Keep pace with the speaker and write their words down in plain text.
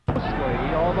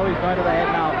although he's going to the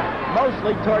head now,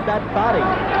 mostly toward that body.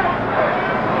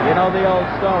 You know the old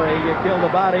story, you kill the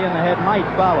body and the head might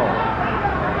follow.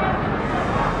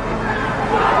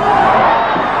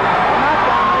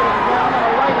 Knockdown, ladies and gentlemen,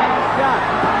 a right-hand shot.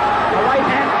 A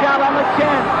right-hand shot on the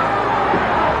chin.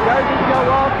 Jersey Joe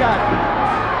Walcott.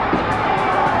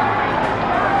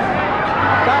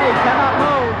 Sonny cannot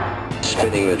move.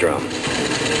 Spinning the drum.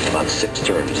 About 6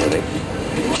 turns, I think.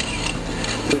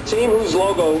 The team whose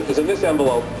logo is in this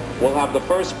envelope will have the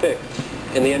first pick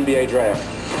in the NBA draft.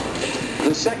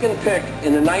 The second pick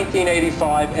in the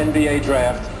 1985 NBA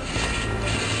draft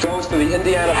goes to the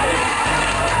Indiana Pacers.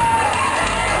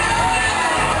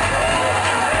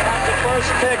 The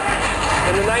first pick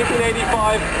in the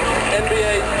 1985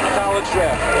 NBA college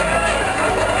draft.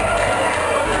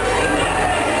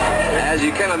 As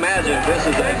you can imagine, this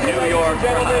is a New York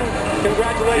Gentlemen,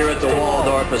 congratulations. here at the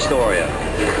Waldorf Astoria.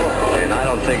 And I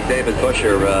don't think David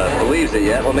Busher believes it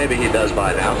yet. Well, maybe he does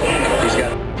by now. He's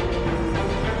got...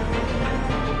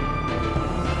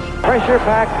 Pressure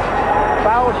packed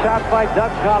foul shot by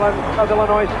Doug Collins of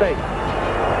Illinois State.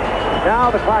 Now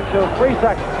the clock shows 3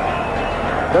 seconds.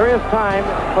 There is time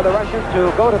for the Russians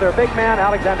to go to their big man,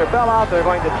 Alexander Belov. They're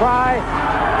going to try.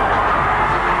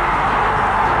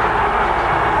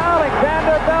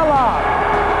 Alexander Belov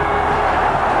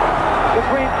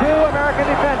between 2 American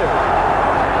defenders.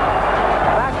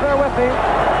 Back there with him,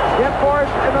 Jim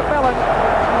Forrest and the Felon.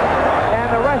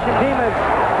 And the Russian team has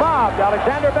mobbed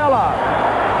Alexander Belov.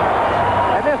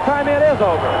 And this time it is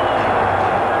over.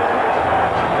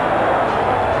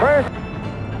 First.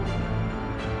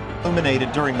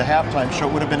 Illuminated during the halftime show,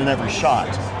 it would have been in every shot.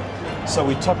 So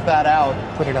we took that out,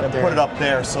 put it up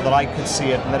there so that I could see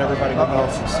it and that everybody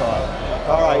else saw it.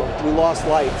 All right, we lost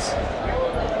lights.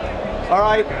 All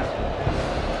right.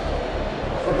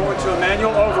 We're going to a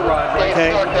manual override.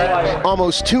 Okay.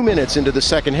 Almost 2 minutes into the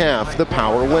second half, the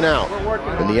power went out.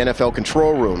 In the NFL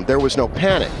control room, there was no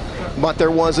panic, but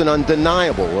there was an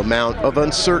undeniable amount of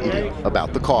uncertainty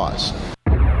about the cause.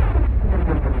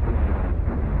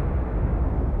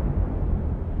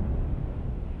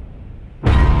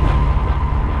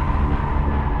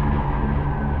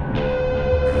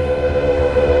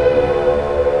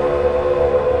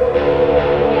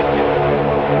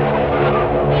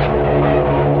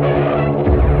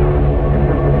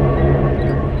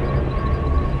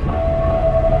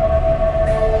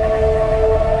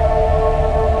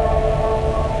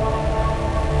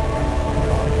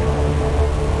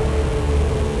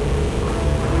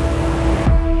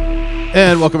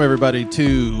 And welcome everybody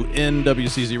to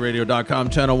NWCZRadio.com,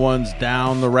 Channel 1's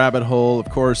Down the Rabbit Hole. Of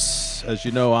course, as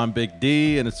you know, I'm Big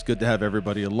D, and it's good to have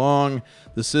everybody along.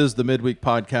 This is the midweek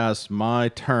podcast, My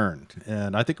Turn.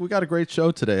 And I think we got a great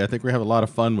show today. I think we have a lot of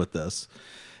fun with this.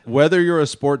 Whether you're a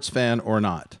sports fan or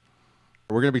not,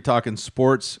 we're going to be talking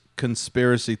sports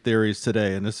conspiracy theories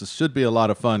today. And should be a lot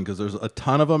of fun because there's a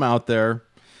ton of them out there.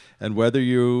 And whether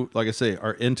you, like I say,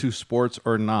 are into sports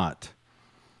or not,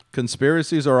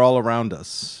 conspiracies are all around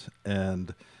us,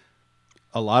 and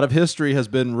a lot of history has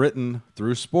been written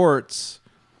through sports,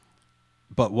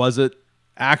 but was it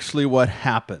actually what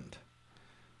happened?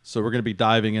 So we're going to be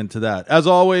diving into that. As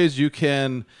always, you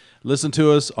can listen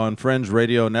to us on Fringe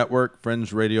Radio Network,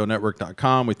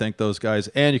 fringeradionetwork.com. We thank those guys,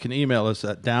 and you can email us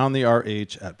at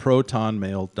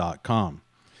downtherh@protonmail.com.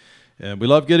 And we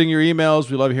love getting your emails.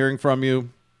 We love hearing from you,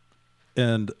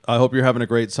 and I hope you're having a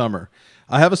great summer.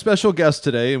 I have a special guest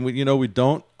today, and we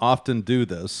don't often do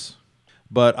this,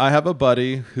 but I have a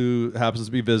buddy who happens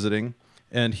to be visiting,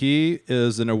 and he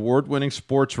is an award-winning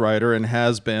sports writer and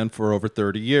has been for over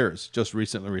 30 years, just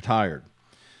recently retired.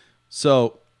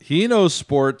 So he knows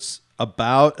sports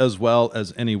about as well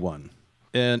as anyone.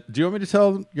 And do you want me to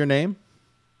tell your name?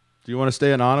 Do you want to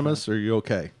stay anonymous, or are you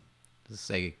okay? Just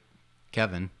say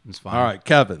Kevin. It's fine. All right,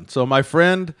 Kevin. So my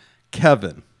friend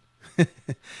Kevin.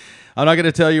 I'm not going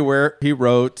to tell you where he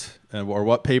wrote or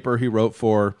what paper he wrote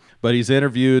for, but he's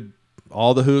interviewed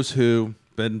all the who's who,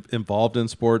 been involved in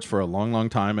sports for a long, long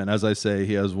time. And as I say,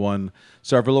 he has won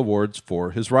several awards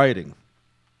for his writing.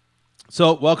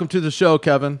 So welcome to the show,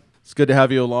 Kevin. It's good to have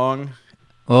you along.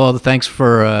 Well, thanks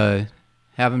for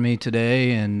having me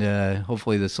today, and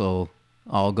hopefully this will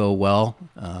all go well.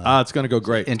 It's going to go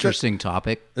great. Interesting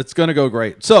topic. It's going to go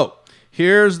great. So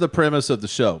here's the premise of the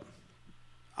show.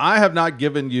 I have not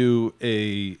given you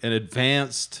an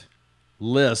advanced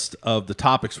list of the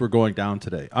topics we're going down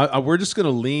today. We're just going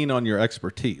to lean on your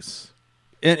expertise.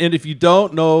 And if you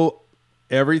don't know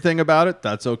everything about it,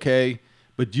 that's okay.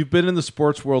 But you've been in the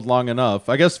sports world long enough.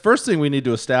 I guess first thing we need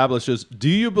to establish is, do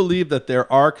you believe that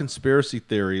there are conspiracy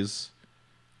theories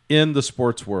in the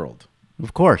sports world?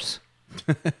 Of course.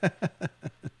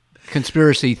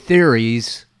 conspiracy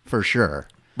theories for sure.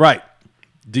 Right.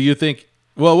 Do you think?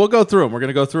 Well, we'll go through them. We're going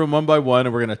to go through them one by one,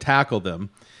 and we're going to tackle them,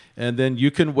 and then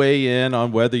you can weigh in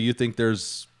on whether you think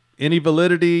there's any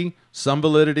validity, some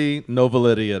validity, no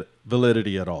validity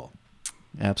at all.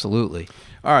 Absolutely.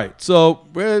 All right. So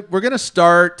we're going to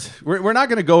start. We're not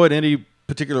going to go in any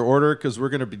particular order because we're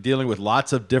going to be dealing with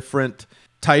lots of different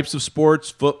types of sports: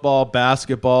 football,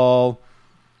 basketball,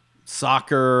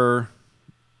 soccer,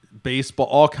 baseball,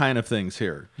 all kind of things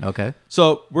here. Okay.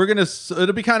 So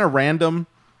it'll be kind of random,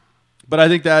 but I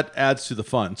think that adds to the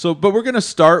fun. But we're going to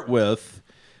start with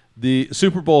the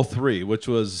Super Bowl III, which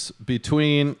was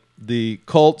between the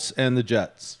Colts and the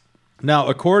Jets. Now,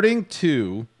 according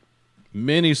to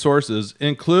many sources,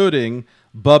 including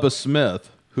Bubba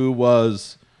Smith, who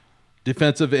was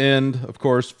defensive end, of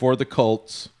course, for the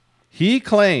Colts, he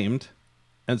claimed,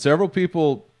 and several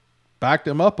people backed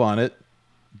him up on it,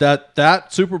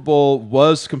 that Super Bowl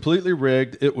was completely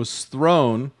rigged. It was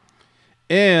thrown,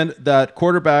 and that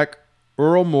quarterback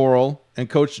Earl Morrall and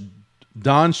coach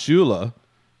Don Shula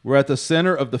were at the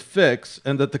center of the fix,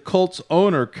 and that the Colts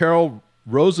owner Carroll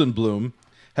Rosenblum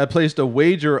had placed a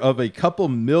wager of a couple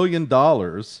 $1 million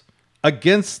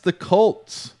against the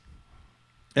Colts.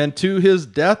 And to his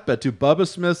deathbed, to Bubba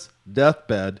Smith's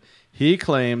deathbed, he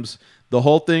claims the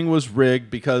whole thing was rigged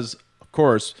because, of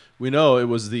course, we know it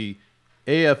was the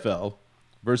AFL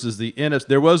versus the NFC.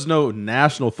 There was no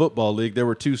National Football League. There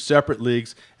were two separate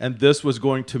leagues, and this was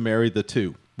going to marry the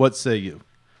two. What say you?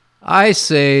 I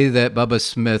say that Bubba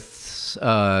Smith's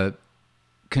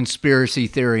conspiracy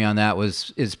theory on that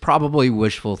is probably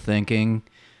wishful thinking.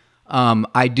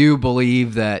 I do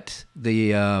believe that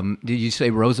the did you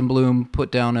say Rosenblum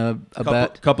put down a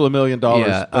bet? Couple of $1 million.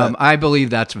 Yeah, I believe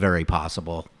that's very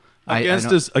possible.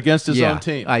 Against his own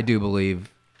team. I do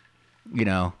believe,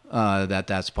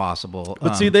 that's possible.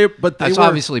 But that's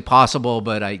obviously possible.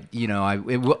 But I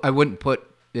wouldn't put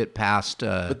it past.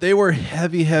 But they were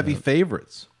heavy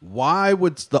favorites. Why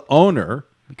would the owner?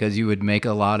 Because you would make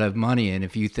a lot of money, and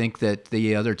if you think that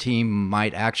the other team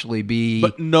might actually be...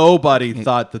 But nobody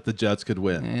thought that the Jets could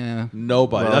win. Yeah.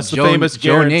 Nobody. Well, that's the famous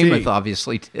guarantee. Joe Namath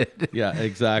obviously did. Yeah,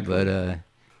 exactly.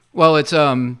 But,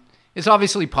 it's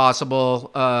obviously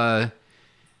possible. The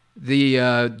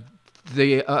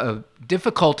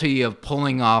difficulty of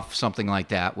pulling off something like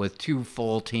that with two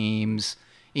full teams,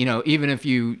 even if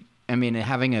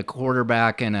having a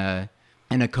quarterback and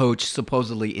a coach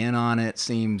supposedly in on it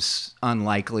seems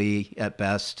unlikely at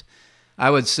best. I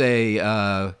would say,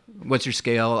 what's your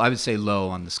scale? I would say low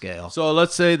on the scale. So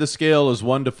let's say the scale is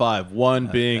 1 to 5. 1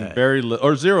 being very little,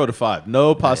 or 0 to 5.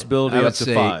 No possibility up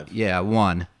to 5. Yeah,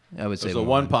 1. I would say there's a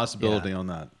 1 possibility on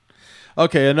that.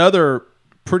 Okay, another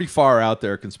pretty far out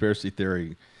there conspiracy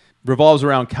theory revolves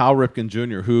around Cal Ripken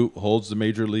Jr., who holds the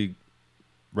major league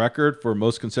record for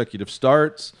most consecutive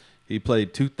starts. He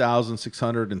played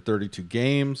 2,632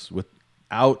 games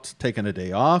without taking a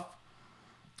day off.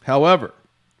 However,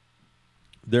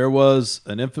 there was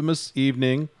an infamous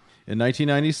evening in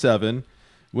 1997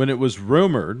 when it was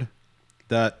rumored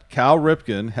that Cal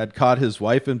Ripken had caught his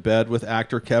wife in bed with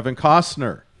actor Kevin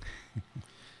Costner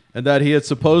and that he had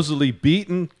supposedly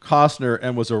beaten Costner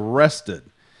and was arrested.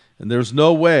 And there's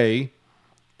no way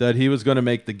that he was going to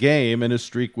make the game and his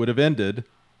streak would have ended.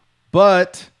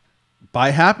 But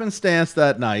by happenstance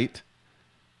that night,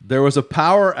 there was a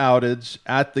power outage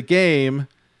at the game,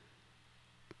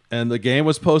 and the game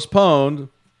was postponed,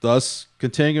 thus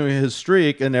continuing his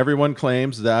streak, and everyone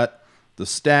claims that the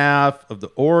staff of the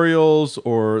Orioles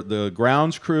or the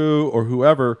grounds crew or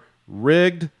whoever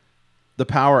rigged the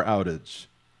power outage.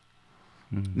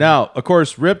 Mm-hmm. Now, of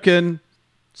course, Ripken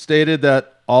stated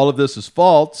that all of this is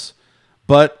false,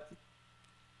 but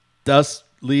thus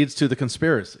leads to the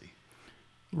conspiracy.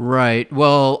 Right.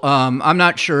 Well, I'm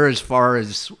not sure as far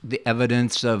as the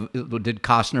evidence of, did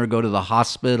Costner go to the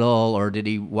hospital or did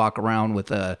he walk around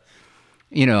with a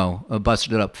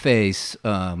busted up face,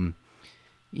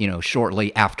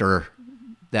 shortly after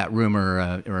that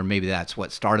rumor, or maybe that's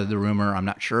what started the rumor. I'm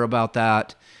not sure about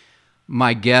that.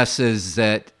 My guess is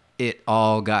that it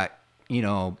all got,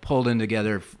 pulled in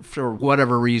together for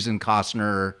whatever reason.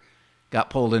 Costner got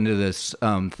pulled into this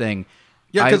thing.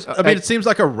 Yeah, because it seems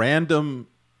like a random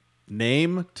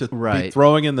name to be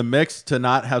throwing in the mix to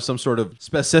not have some sort of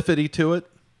specificity to it.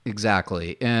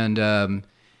 Exactly. And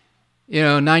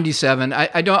 97,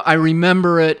 I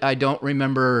remember it. I don't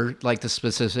remember like the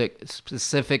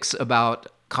specifics about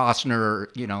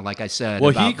Costner, like I said.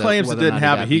 Well, he claims it didn't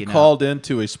happen. He called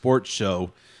into a sports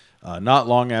show not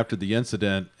long after the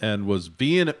incident and was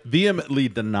vehemently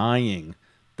denying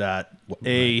that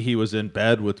he was in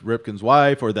bed with Ripken's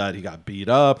wife or that he got beat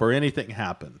up or anything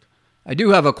happened. I do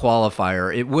have a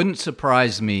qualifier. It wouldn't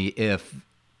surprise me if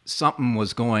something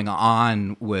was going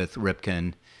on with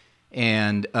Ripken,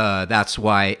 and that's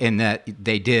why, and that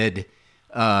they did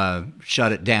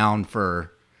shut it down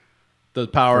for the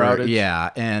power outage.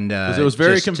 Yeah, and because it was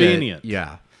very convenient.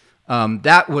 Yeah,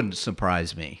 that wouldn't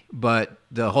surprise me. But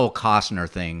the whole Costner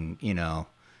thing,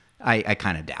 I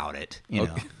kind of doubt it. You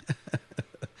know,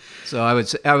 so I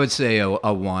would say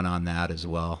a 1 on that as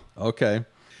well. Okay,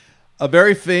 a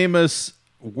very famous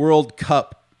World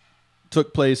Cup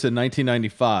took place in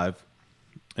 1995,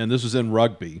 and this was in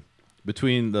rugby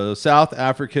between the South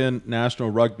African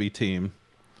national rugby team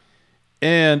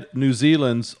and New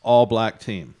Zealand's all-black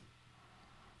team.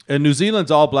 And New Zealand's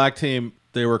all-black team,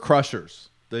 they were crushers.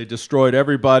 They destroyed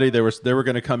everybody. They were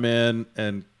going to come in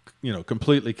and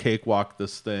completely cakewalk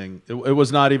this thing. It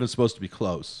was not even supposed to be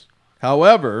close.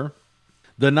 However,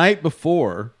 the night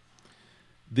before,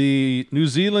 the New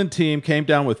Zealand team came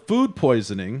down with food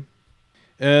poisoning,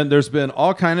 and there's been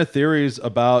all kind of theories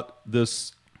about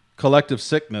this collective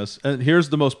sickness. And here's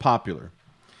the most popular.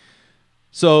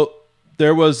 So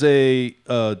there was a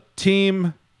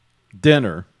team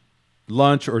dinner,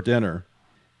 lunch or dinner,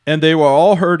 and they were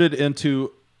all herded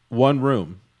into one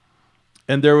room.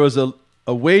 And there was a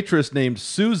waitress named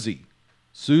Susie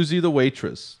the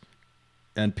waitress.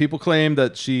 And people claim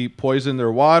that she poisoned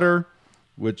their water,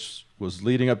 which was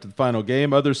leading up to the final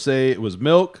game. Others say it was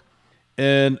milk.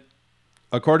 And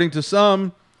according to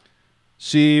some,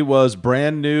 she was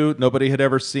brand new. Nobody had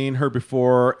ever seen her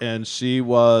before. And she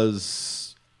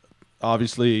was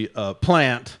obviously a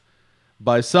plant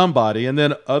by somebody. And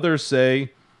then others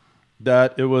say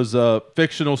that it was a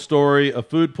fictional story of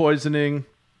food poisoning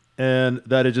and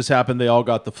that it just happened they all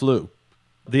got the flu.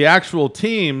 The actual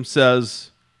team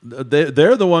says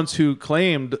they're the ones who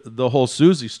claimed the whole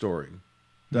Susie story.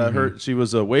 That she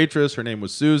was a waitress. Her name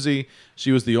was Susie.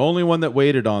 She was the only one that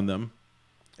waited on them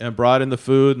and brought in the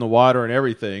food and the water and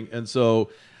everything. And so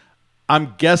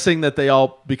I'm guessing that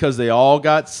because they all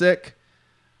got sick,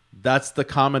 that's the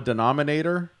common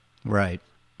denominator. Right.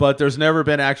 But there's never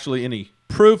been actually any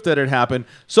proof that it happened.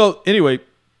 So anyway,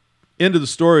 into the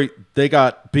story, they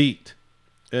got beat.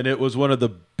 And it was one of the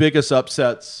biggest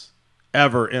upsets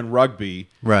ever in rugby.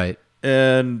 Right.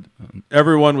 And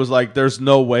everyone was like, there's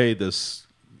no way this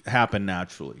happened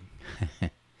naturally.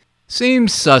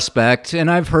 Seems suspect. And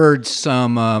I've heard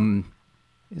some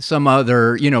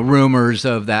other, rumors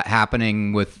of that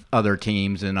happening with other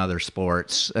teams in other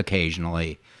sports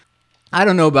occasionally. I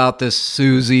don't know about this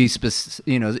Susie,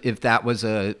 if that was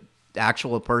a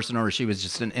actual person or she was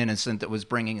just an innocent that was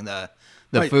bringing the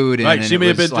food in. Right, and she may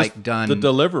have been like just done the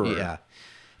deliverer. Yeah,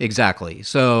 exactly.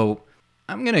 So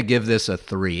I'm going to give this a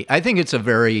 3. I think it's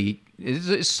it's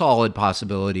a solid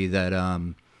possibility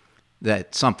that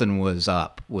that something was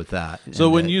up with that. So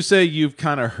when you say you've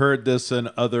kind of heard this in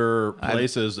other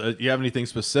places, do you have anything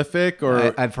specific?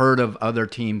 Or I've heard of other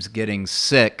teams getting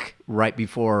sick right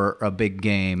before a big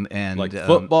game, and like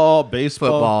football, baseball?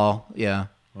 Football, yeah.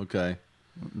 Okay.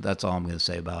 That's all I'm going to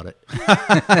say about it.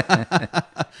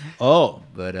 Oh,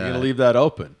 but you're going to leave that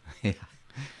open. Yeah.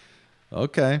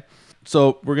 Okay.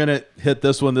 So we're going to hit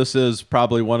this one. This is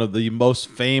probably one of the most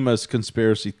famous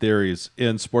conspiracy theories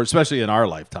in sports, especially in our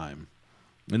lifetime.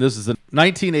 And this is the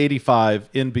 1985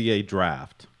 NBA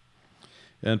draft.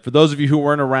 And for those of you who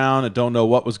weren't around and don't know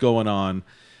what was going on,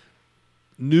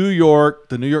 the New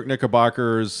York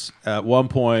Knickerbockers at one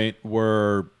point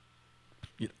were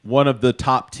one of the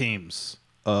top teams,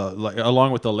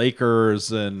 along with the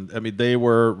Lakers. And I mean, they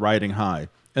were riding high.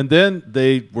 And then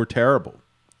they were terrible.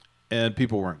 And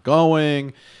people weren't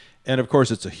going. And, of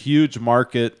course, it's a huge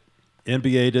market.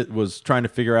 NBA was trying to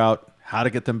figure out how to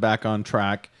get them back on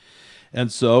track. And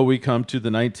so we come to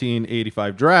the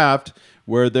 1985 draft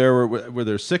where were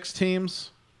there 6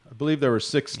 teams? I believe there were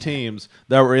 6 teams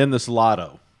that were in this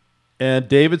lotto. And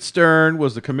David Stern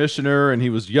was the commissioner, and he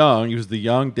was young. He was the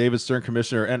young David Stern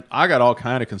commissioner. And I got all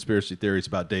kind of conspiracy theories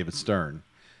about David Stern.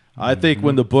 I think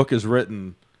when the book is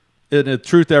written, and the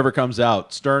truth ever comes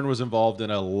out, Stern was involved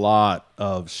in a lot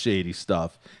of shady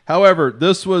stuff. However,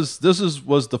 this was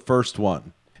the first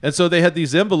one. And so they had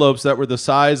these envelopes that were the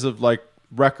size of like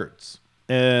records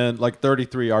and like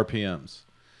 33 RPMs.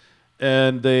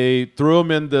 And they threw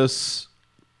them in this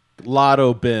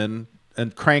lotto bin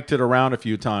and cranked it around a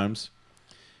few times.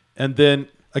 And then,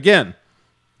 again,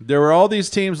 there were all these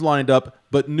teams lined up,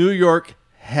 but New York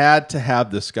had to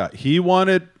have this guy. He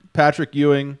wanted Patrick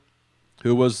Ewing,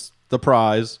 who was the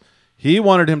prize. He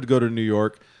wanted him to go to New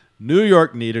York. New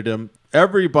York needed him.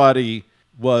 Everybody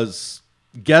was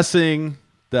guessing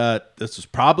that this was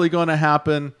probably going to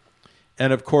happen.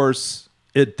 And, of course,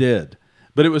 it did.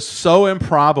 But it was so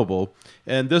improbable.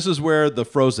 And this is where the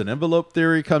frozen envelope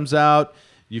theory comes out.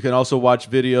 You can also watch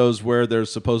videos where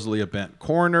there's supposedly a bent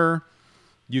corner.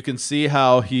 You can see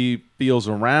how he feels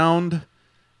around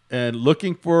and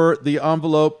looking for the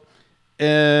envelope.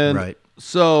 And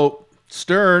so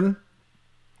Stern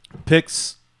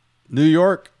picks New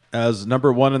York as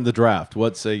number 1 in the draft.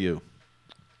 What say you?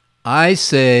 I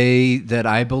say that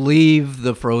I believe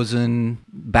the frozen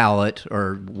ballot,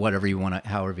 or whatever you want to,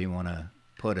 however you want to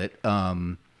put it,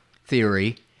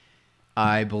 theory.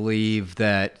 I believe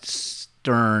that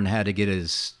Stern had to get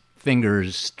his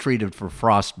fingers treated for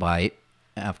frostbite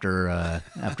after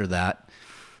that.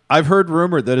 I've heard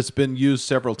rumor that it's been used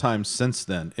several times since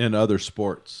then in other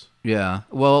sports. Yeah.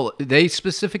 Well, they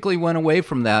specifically went away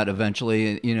from that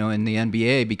eventually, in the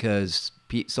NBA because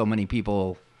so many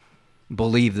people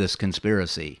believe this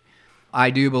conspiracy.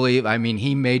 I do believe,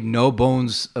 he made no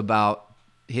bones about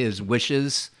his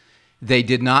wishes. They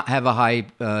did not have a high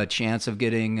chance of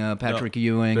getting Patrick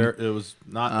Ewing. It was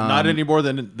not any more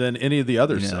than any of the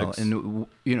other six. And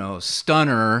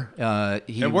Stunner.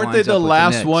 And weren't they the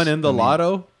last one in the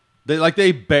lotto?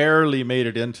 They barely made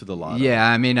it into the lotto.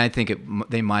 Yeah, I think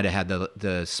they might have had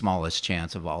the smallest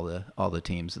chance of all the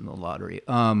teams in the lottery.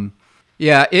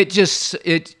 Yeah,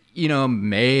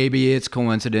 maybe it's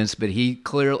coincidence, but he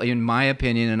clearly, in my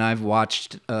opinion, and I've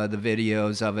watched the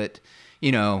videos of it,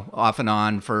 off and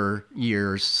on for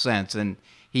years since, and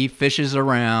he fishes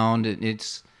around. And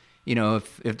it's,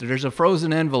 if there's a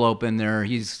frozen envelope in there,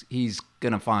 he's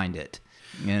gonna find it.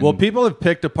 And, well, people have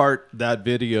picked apart that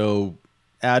video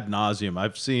ad nauseum.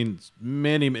 I've seen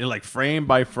many, like frame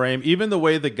by frame. Even the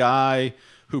way the guy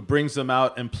who brings them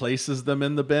out and places them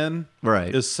in the bin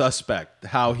is suspect.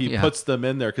 How he puts them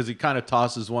in there, because he kind of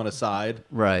tosses one aside.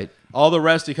 Right. All the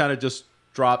rest he kind of just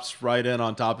drops right in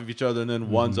on top of each other, and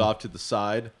then one's off to the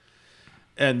side.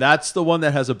 And that's the one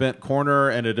that has a bent corner,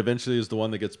 and it eventually is the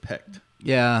one that gets picked.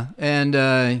 Yeah, and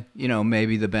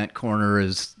maybe the bent corner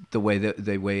is the way that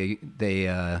they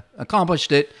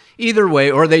accomplished it. Either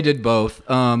way, or they did both.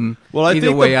 I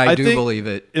do believe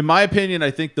it. In my opinion,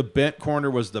 I think the bent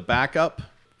corner was the backup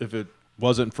if it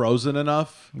wasn't frozen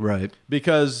enough. Right.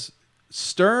 Because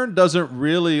Stern doesn't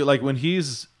really, like when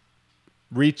he's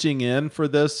reaching in for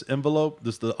the envelope,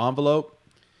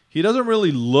 he doesn't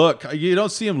really look. You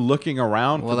don't see him looking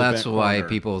around. Well, for the that's bent why corner.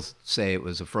 people say it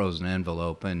was a frozen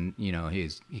envelope, and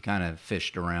he kind of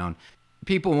fished around.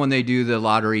 People, when they do the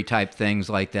lottery type things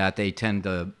like that, they tend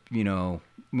to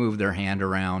move their hand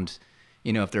around.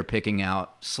 If they're picking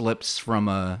out slips from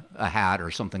a hat or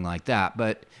something like that,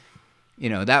 but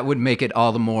that would make it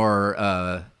all the more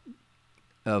of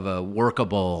a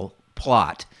workable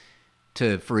plot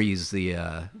to freeze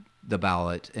the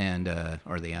ballot and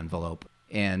or the envelope.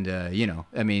 And,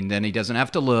 then he doesn't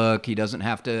have to look. He doesn't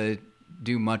have to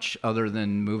do much other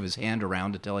than move his hand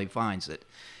around until he finds it.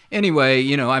 Anyway,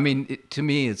 to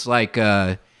me, it's like,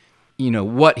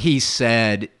 what he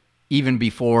said even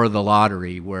before the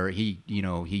lottery, where he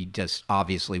just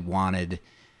obviously wanted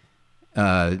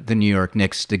the New York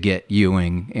Knicks to get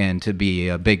Ewing and to be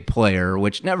a big player,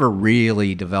 which never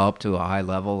really developed to a high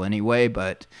level anyway,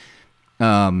 but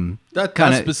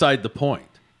that's beside the point.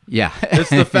 Yeah. It's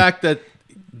the fact that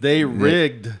they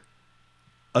rigged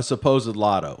a supposed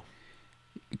lotto.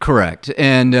 Correct.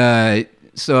 And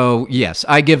so, yes,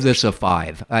 I give this a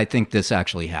 5. I think this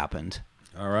actually happened.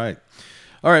 All right,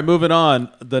 moving on.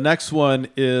 The next one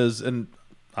is, and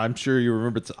I'm sure you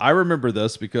remember, I remember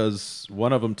this because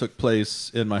one of them took place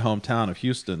in my hometown of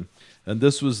Houston, and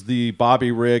this was the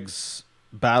Bobby Riggs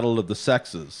Battle of the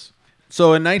Sexes. So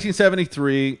in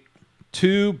 1973,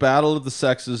 2 Battle of the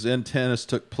Sexes in tennis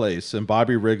took place, and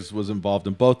Bobby Riggs was involved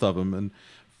in both of them. And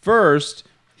first,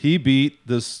 he beat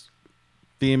this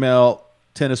female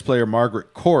tennis player,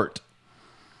 Margaret Court.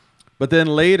 But then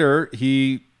later,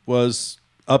 he was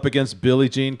up against Billie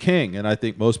Jean King, and I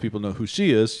think most people know who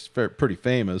she is. She's pretty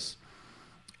famous.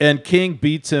 And King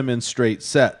beats him in straight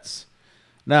sets.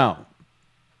 Now,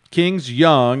 King's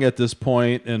young at this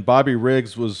point, and Bobby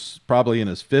Riggs was probably in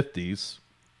his 50s.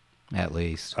 At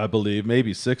least. I believe,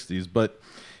 maybe 60s, but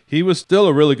he was still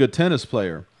a really good tennis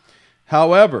player.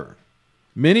 However,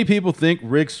 many people think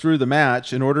Riggs threw the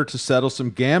match in order to settle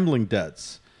some gambling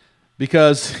debts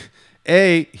because,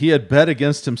 A, he had bet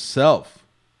against himself.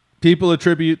 People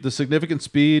attribute the significant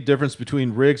speed difference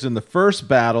between Riggs in the first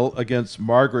battle against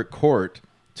Margaret Court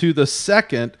to the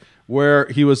second, where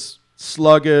he was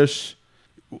sluggish,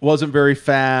 wasn't very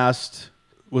fast,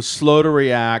 was slow to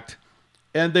react.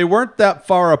 And they weren't that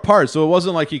far apart, so it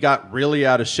wasn't like he got really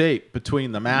out of shape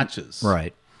between the matches.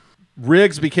 Right.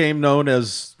 Riggs became known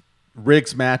as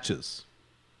Riggs Matches.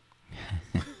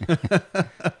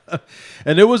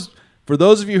 And it was, for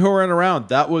those of you who weren't around,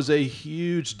 that was a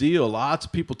huge deal. Lots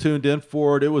of people tuned in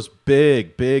for it. It was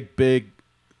big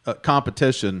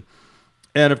competition.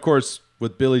 And of course,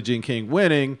 with Billie Jean King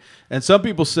winning, and some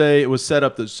people say it was set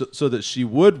up so that she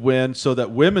would win, so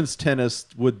that women's tennis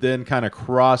would then kind of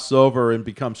cross over and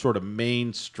become sort of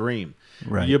mainstream.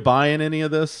 Right. You buying any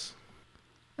of this?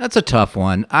 That's a tough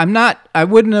one. I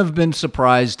wouldn't have been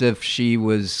surprised if she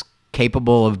was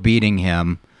capable of beating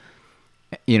him,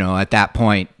 at that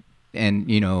point,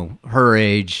 and, her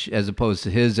age as opposed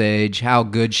to his age, how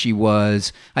good she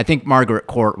was. I think Margaret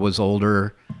Court was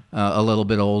older, a little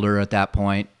bit older at that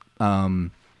point.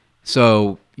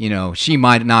 So, she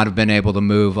might not have been able to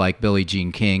move like Billie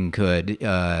Jean King could,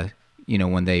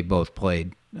 when they both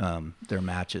played their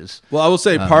matches. Well, I will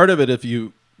say part of it, if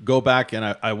you go back and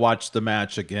I watched the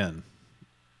match again,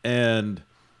 and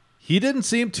he didn't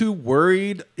seem too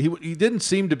worried. He didn't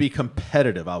seem to be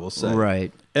competitive, I will say.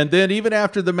 Right. And then even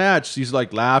after the match, he's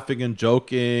like laughing and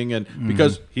joking, and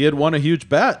because he had won a huge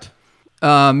bet.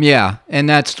 Yeah, and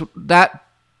that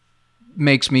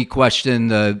makes me question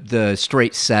the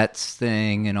straight sets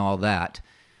thing and all that.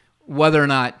 Whether or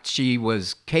not she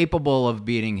was capable of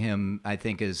beating him, I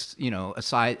think is,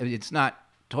 aside. It's not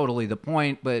totally the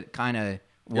point, but kind of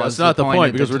was. Yeah, it's not the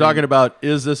point because we're talking about,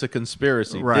 is this a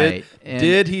conspiracy? Right.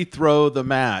 Did he throw the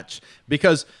match?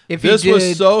 Because if this he was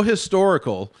did, so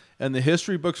historical, and the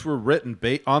history books were written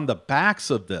on the backs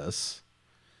of this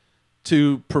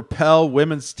to propel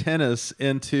women's tennis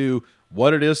into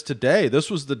what it is today.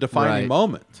 This was the defining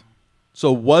moment.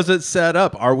 So was it set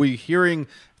up? Are we hearing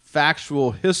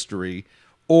factual history,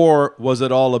 or was it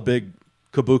all a big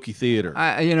kabuki theater?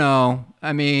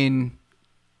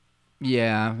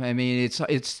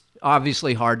 It's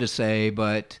obviously hard to say,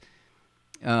 but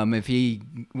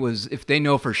if they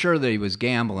know for sure that he was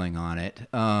gambling on it,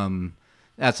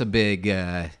 that's a big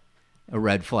a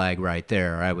red flag right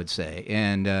there, I would say.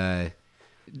 And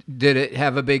did it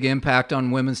have a big impact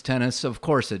on women's tennis? Of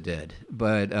course it did,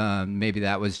 but maybe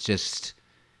that was just,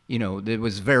 it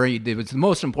was the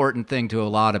most important thing to a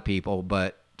lot of people,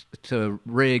 but to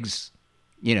Riggs,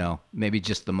 maybe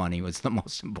just the money was the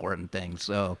most important thing.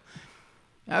 So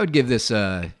I would give this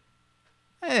a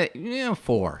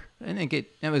 4. I think it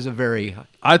was a very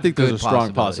I think there's a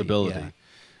strong possibility. Yeah.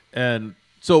 And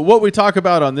so what we talk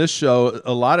about on this show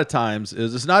a lot of times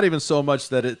is it's not even so much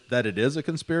that it is a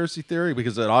conspiracy theory,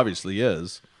 because it obviously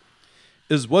is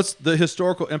what's the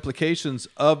historical implications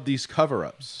of these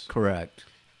cover-ups. Correct.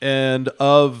 And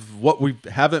of what we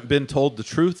haven't been told the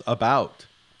truth about.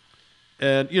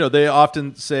 And, they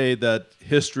often say that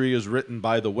history is written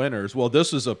by the winners. Well,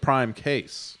 this is a prime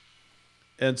case.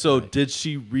 And so did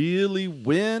she really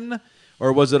win,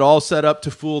 or was it all set up to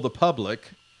fool the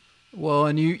public? Well,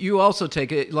 and you also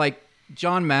take it, like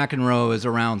John McEnroe is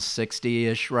around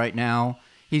 60-ish right now.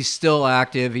 He's still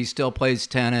active. He still plays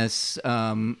tennis.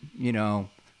 I'm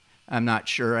not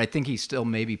sure. I think he still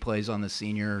maybe plays on the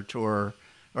senior tour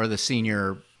or the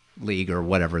senior league or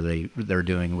whatever they're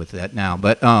doing with that now.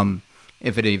 But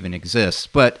if it even exists.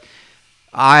 But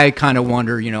I kind of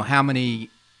wonder, how many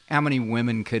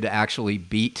women could actually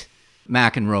beat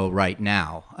McEnroe right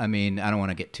now? I mean, I don't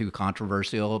want to get too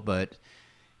controversial, but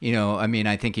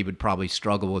I think he would probably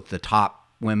struggle with the top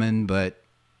women, but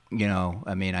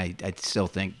I still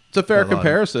think it's a fair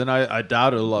comparison. I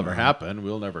doubt it'll ever happen.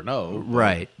 We'll never know. But.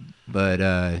 Right.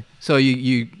 But so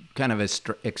you kind of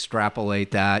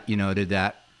extrapolate that,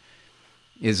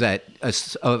 is that a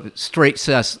straight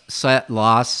set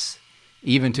loss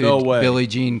even to Billie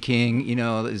Jean King,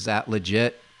 is that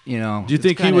legit? Do you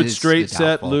think he would straight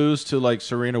set lose to like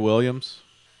Serena Williams?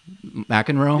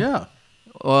 McEnroe? Yeah.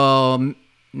 Well,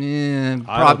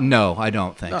 no, I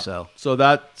don't think so. So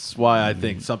that's why I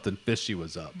think something fishy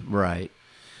was up. Right.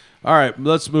 All right,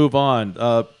 let's move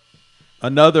on.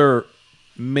 Another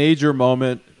major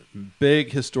moment,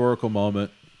 big historical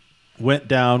moment, went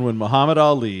down when Muhammad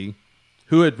Ali,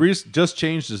 who had just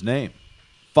changed his name,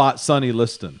 fought Sonny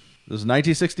Liston. This is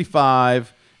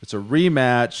 1965. It's a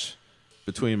rematch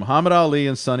between Muhammad Ali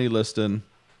and Sonny Liston.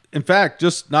 In fact,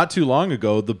 just not too long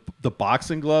ago, the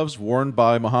boxing gloves worn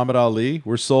by Muhammad Ali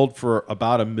were sold for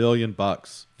about $1 million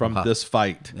from this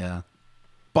fight. Yeah.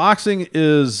 Boxing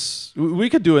is... We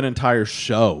could do an entire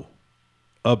show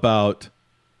about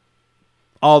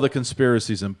all the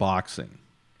conspiracies in boxing.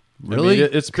 Really? I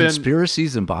mean, it's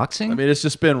conspiracies in boxing? I mean, it's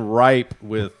just been ripe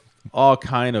with all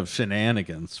kind of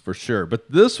shenanigans for sure.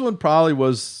 But this one probably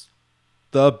was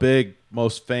the big,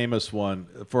 most famous one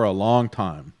for a long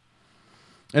time.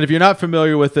 And if you're not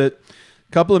familiar with it,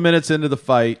 a couple of minutes into the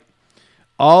fight,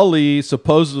 Ali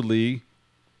supposedly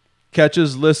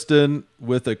catches Liston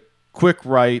with a quick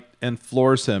right and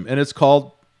floors him, and it's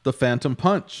called the Phantom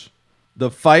Punch. The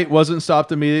fight wasn't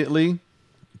stopped immediately,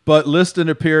 but Liston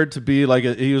appeared to be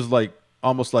he was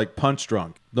almost like punch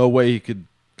drunk. No way he could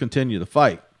continue the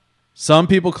fight. Some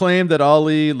people claim that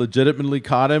Ali legitimately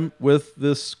caught him with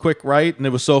this quick right, and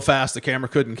it was so fast the camera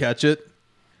couldn't catch it.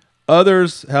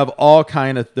 Others have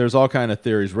there's all kind of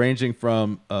theories, ranging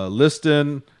from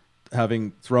Liston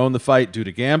having thrown the fight due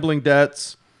to gambling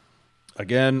debts.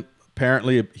 Again,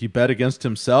 apparently he bet against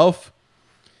himself.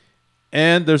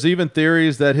 And there's even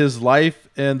theories that his life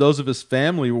and those of his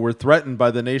family were threatened by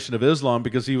the Nation of Islam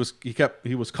because he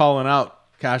was calling out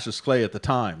Cassius Clay at the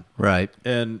time. Right.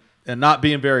 And not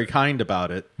being very kind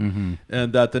about it. Mm-hmm.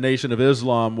 And that the Nation of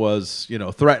Islam was,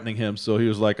 threatening him, so he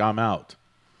was like, I'm out.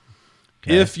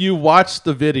 Okay. If you watch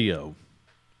the video,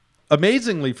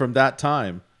 amazingly from that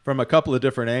time, from a couple of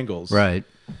different angles, right,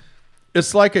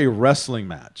 it's like a wrestling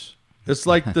match. It's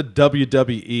like the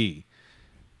WWE.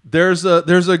 There's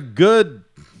a good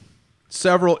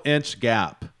several inch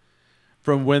gap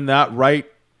from when that right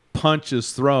punch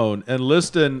is thrown, and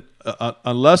Liston,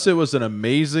 unless it was an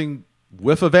amazing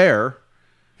whiff of air,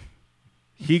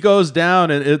 he goes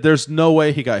down, and there's no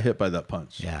way he got hit by that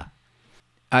punch. Yeah.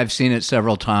 I've seen it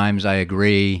several times. I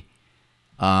agree.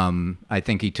 I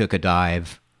think he took a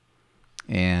dive.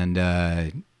 And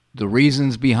the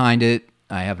reasons behind it,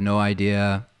 I have no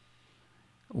idea.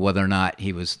 Whether or not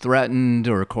he was threatened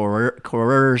or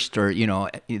coerced, or,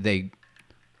 they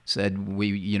said,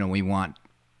 we want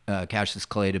Cassius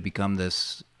Clay to become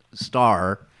this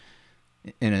star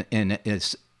in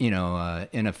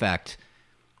effect,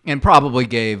 and probably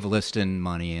gave Liston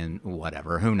money and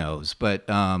whatever, who knows. But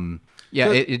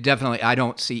it definitely, I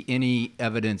don't see any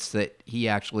evidence that he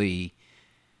actually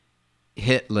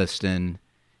hit Liston,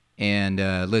 and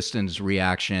Liston's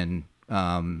reaction,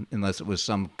 unless it was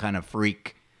some kind of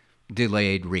freak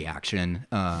delayed reaction,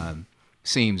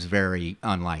 seems very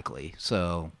unlikely.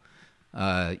 So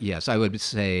yes, I would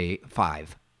say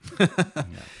 5. Yeah.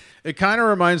 It kind of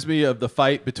reminds me of the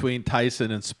fight between Tyson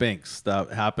and Spinks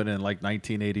that happened in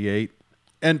 1988.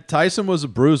 And Tyson was a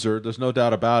bruiser. There's no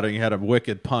doubt about it. He had a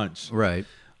wicked punch. Right.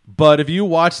 But if you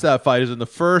watch that fight, it was in the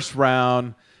first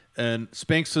round, and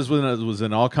Spinks was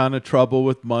in all kind of trouble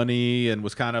with money and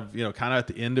was kind of at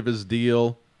the end of his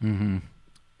deal. Mm-hmm.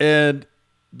 And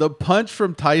the punch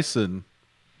from Tyson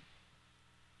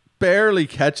barely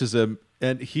catches him,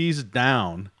 and he's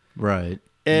down. Right.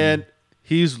 And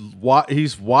he's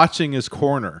watching his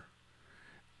corner.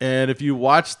 And if you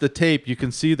watch the tape, you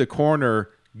can see the corner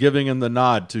giving him the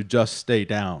nod to just stay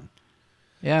down.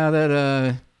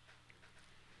 Yeah,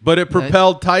 but it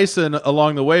propelled Tyson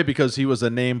along the way because he was a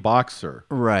named boxer.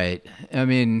 Right. I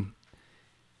mean,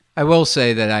 I will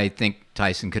say that I think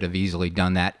Tyson could have easily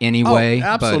done that anyway. Oh,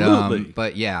 absolutely.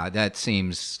 But yeah, that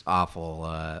seems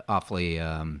awfully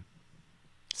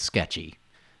sketchy.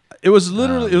 It was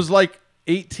literally, it was like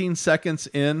 18 seconds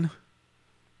in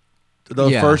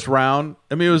the first round.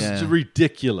 I mean, it was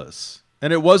ridiculous.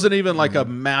 And it wasn't even like a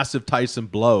massive Tyson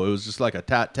blow. It was just like a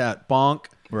tat-tat bonk.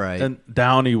 Right. And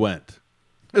down he went.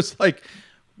 It's like,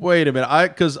 wait a minute.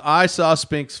 Because I saw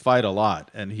Spinks fight a lot,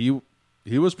 and he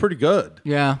was pretty good.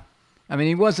 Yeah. I mean,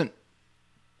 he wasn't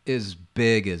as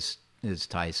big as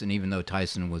Tyson, even though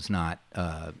Tyson was not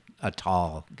a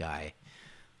tall guy.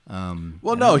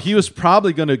 No, he was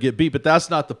probably going to get beat, but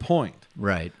that's not the point.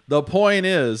 Right. The point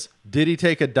is, did he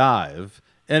take a dive?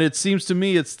 And it seems to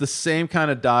me it's the same kind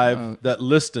of dive that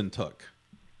Liston took.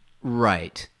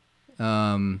 Right.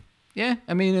 Yeah,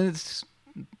 I mean, it's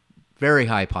very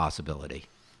high possibility.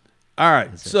 All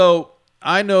right. So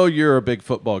I know you're a big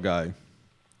football guy,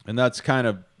 and that's kind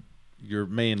of your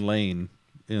main lane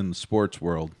in the sports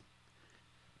world.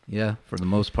 Yeah, for the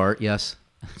most part, yes.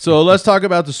 So let's talk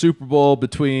about the Super Bowl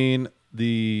between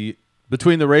the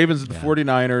Ravens and the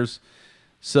 49ers.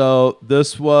 So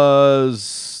this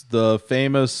was the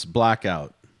famous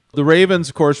blackout. The Ravens,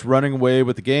 of course, running away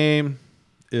with the game.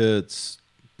 It's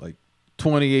like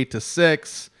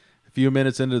 28-6, a few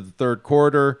minutes into the third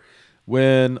quarter,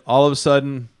 when all of a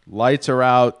sudden lights are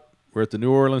out. We're at the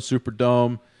New Orleans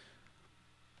Superdome.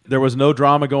 There was no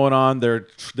drama going on.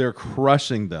 They're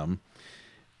crushing them.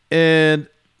 And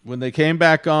when they came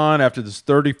back on after this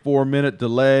 34-minute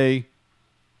delay,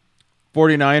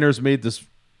 49ers made this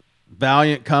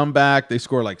valiant comeback. They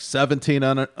score like 17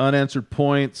 unanswered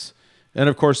points. And,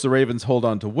 of course, the Ravens hold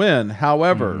on to win.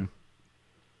 However,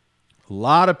 a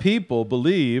lot of people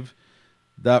believe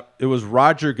that it was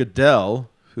Roger Goodell,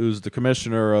 who's the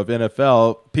commissioner of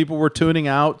NFL. People were tuning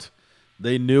out.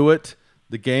 They knew it.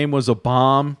 The game was a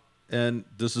bomb, and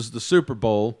this is the Super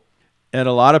Bowl. And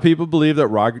a lot of people believe that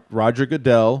Roger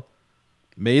Goodell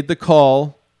made the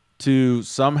call to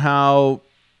somehow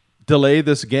delay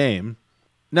this game.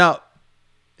 Now,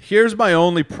 here's my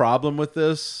only problem with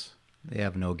this. They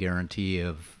have no guarantee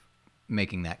of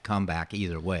making that comeback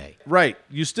either way. Right.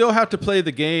 You still have to play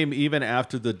the game even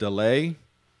after the delay.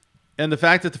 And the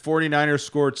fact that the 49ers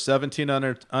scored 17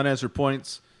 unanswered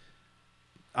points,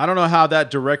 I don't know how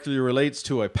that directly relates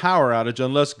to a power outage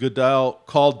unless Goodell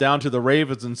called down to the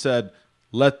Ravens and said,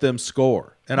 let them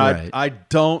score. And Right. I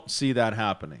don't see that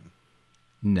happening.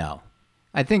 No.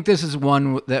 I think this is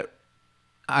one that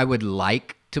I would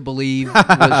like to believe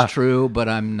was true, but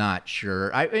I'm not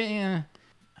sure.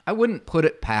 I wouldn't put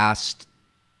it past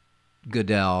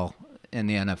Goodell in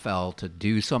the NFL to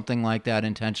do something like that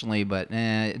intentionally, but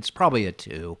it's probably a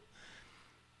 2.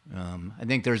 I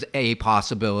think there's a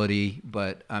possibility,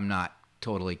 but I'm not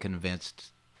totally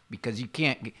convinced because you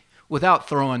can't, without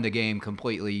throwing the game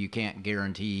completely, you can't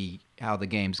guarantee how the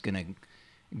game's going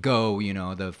to go,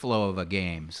 the flow of a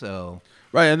game. So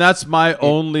Right, and that's my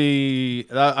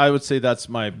I would say that's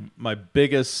my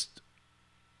biggest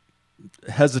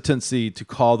hesitancy to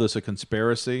call this a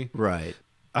conspiracy. Right.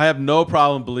 I have no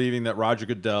problem believing that Roger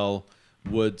Goodell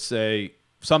would say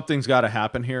something's got to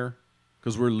happen here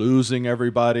because we're losing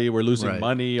everybody, we're losing Right.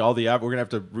 money, we're gonna have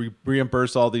to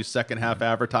reimburse all these second half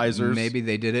advertisers. Maybe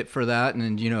they did it for that,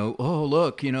 and oh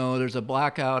look, there's a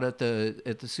blackout at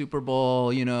the Super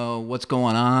Bowl. What's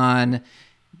going on?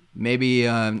 Maybe,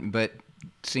 but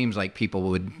it seems like people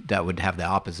would have the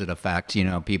opposite effect.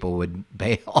 People would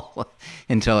bail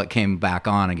until it came back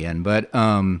on again. But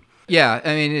yeah,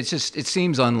 I mean, it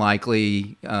seems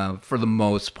unlikely for the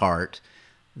most part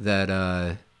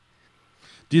that.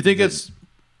 Do you think it's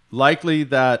likely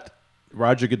that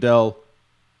Roger Goodell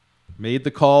made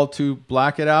the call to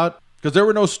black it out? Because there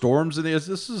were no storms in this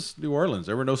is New Orleans.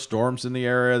 There were no storms in the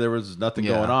area. There was nothing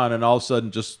going on, and all of a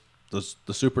sudden, just the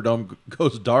Superdome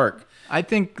goes dark. I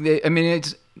think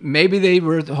it's maybe they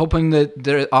were hoping that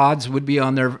their odds would be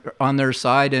on their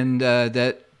side, and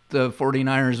that the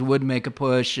 49ers would make a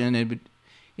push, and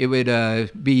it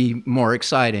would be more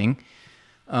exciting.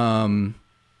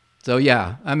 So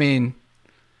yeah, I mean,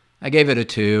 I gave it a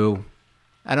 2.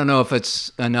 I don't know if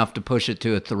it's enough to push it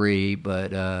to a 3,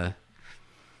 but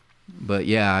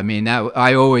yeah, I mean,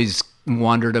 I always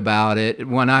wondered about it.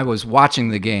 When I was watching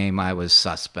the game, I was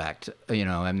suspect. I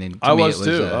mean, I was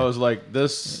too. I was like,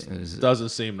 this doesn't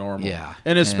seem normal. Yeah,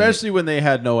 and especially when they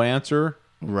had no answer.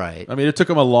 Right. I mean, it took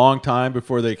them a long time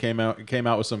before they came out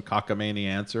with some cockamamie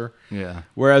answer. Yeah.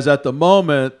 Whereas at the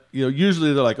moment,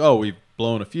 usually they're like, oh, we've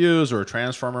blown a fuse or a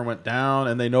transformer went down,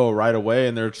 and they know right away,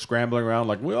 and they're scrambling around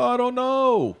like, well, I don't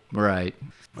know. Right.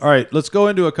 All right, let's go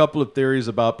into a couple of theories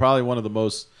about probably one of the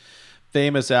most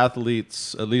famous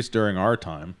athletes, at least during our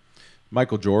time,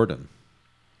 Michael Jordan.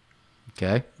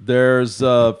 Okay. There's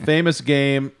a famous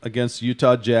game against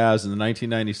Utah Jazz in the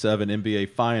 1997 NBA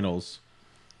Finals.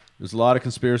 There's a lot of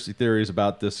conspiracy theories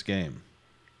about this game.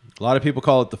 A lot of people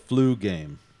call it the flu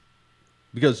game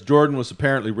because Jordan was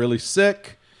apparently really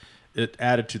sick. It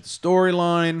added to the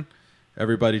storyline.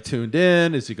 Everybody tuned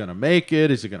in. Is he going to make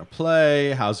it? Is he going to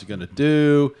play? How's he going to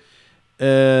do?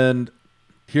 And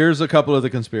here's a couple of the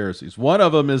conspiracies. One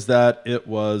of them is that it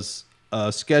was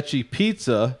a sketchy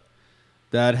pizza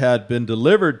that had been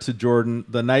delivered to Jordan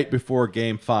the night before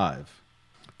Game 5.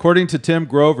 According to Tim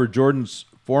Grover, Jordan's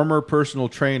former personal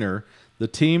trainer, the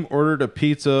team ordered a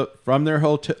pizza from their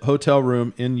hotel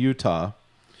room in Utah.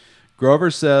 Grover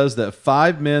says that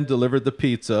 5 men delivered the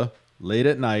pizza late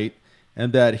at night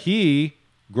and that he,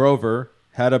 Grover,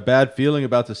 had a bad feeling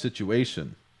about the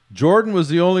situation. Jordan was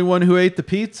the only one who ate the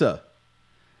pizza.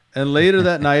 And later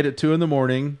that night at 2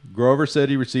 a.m, Grover said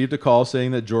he received a call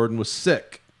saying that Jordan was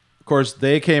sick. Of course,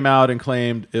 they came out and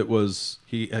claimed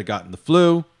he had gotten the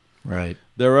flu. Right.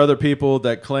 There were other people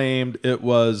that claimed it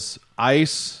was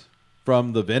ice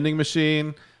from the vending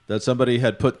machine that somebody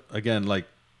had put, again, like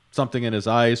something in his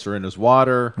ice or in his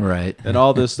water. Right. And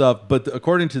all this stuff. But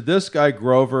according to this guy,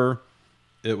 Grover,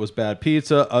 it was bad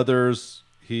pizza. Others,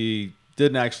 he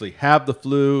didn't actually have the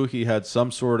flu. He had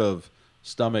some sort of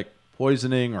stomach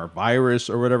poisoning or virus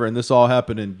or whatever. And this all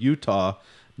happened in Utah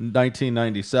in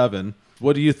 1997.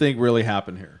 What do you think really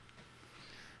happened here?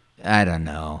 I don't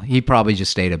know. He probably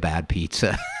just ate a bad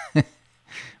pizza.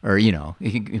 Or,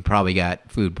 he probably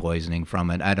got food poisoning from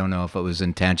it. I don't know if it was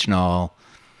intentional.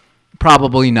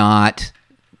 Probably not.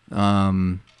 I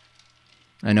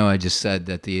know I just said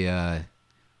that the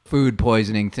food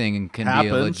poisoning thing can be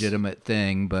a legitimate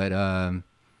thing, but I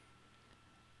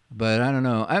don't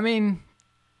know. I mean,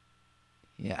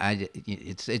 yeah,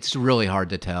 it's really hard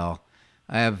to tell.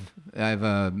 I have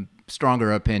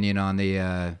stronger opinion on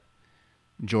the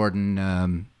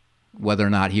Jordan, whether or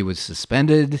not he was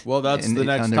suspended. Well, that's the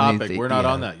next topic. We're not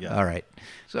on that yet. All right.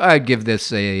 So I'd give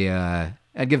this a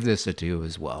 2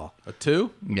 as well. A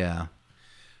 2? Yeah.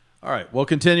 All right. We'll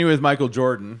continue with Michael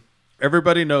Jordan.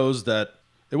 Everybody knows that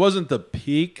it wasn't the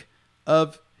peak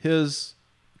of his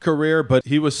career, but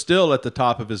he was still at the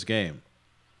top of his game.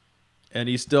 And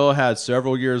he still had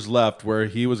several years left where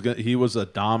he was a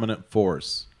dominant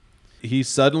force. He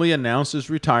suddenly announced his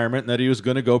retirement and that he was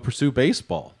going to go pursue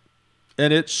baseball.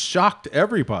 And it shocked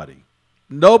everybody.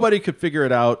 Nobody could figure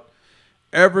it out.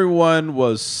 Everyone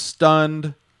was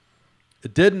stunned.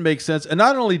 It didn't make sense. And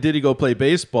not only did he go play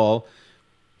baseball,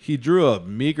 he drew a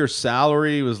meager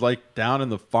salary. He was like down in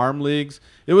the farm leagues.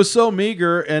 It was so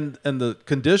meager and the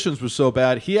conditions were so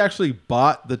bad, he actually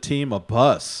bought the team a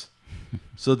bus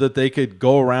so that they could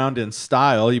go around in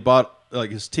style. He bought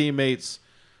like his teammates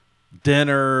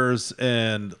dinners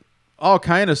and all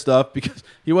kind of stuff because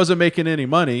he wasn't making any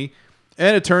money.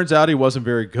 And it turns out he wasn't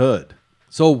very good.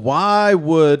 So why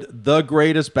would the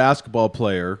greatest basketball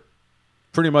player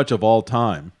pretty much of all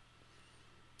time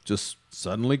just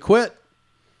suddenly quit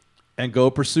and go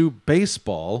pursue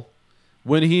baseball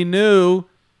when he knew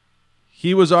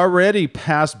he was already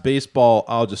past baseball,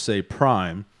 I'll just say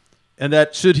prime, and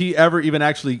that should he ever even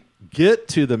actually get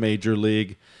to the major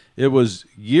league, it was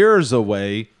years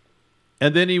away.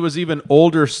 And then he was even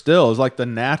older still. It was like the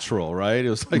natural, right? It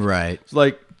was like, right. It's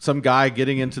like some guy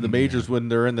getting into the majors when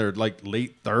they're in their like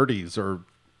late 30s or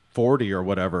 40 or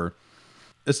whatever.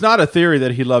 It's not a theory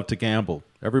that he loved to gamble.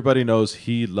 Everybody knows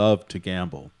he loved to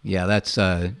gamble. Yeah, that's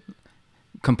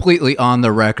completely on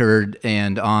the record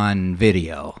and on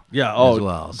video. Yeah, as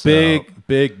well.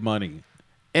 Big money.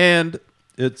 And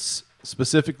it's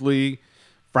specifically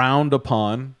frowned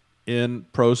upon in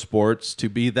pro sports to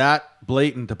be that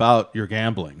blatant about your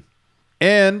gambling.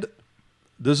 And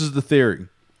this is the theory.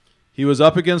 He was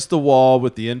up against the wall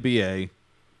with the NBA.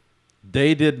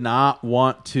 They did not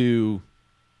want to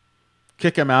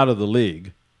kick him out of the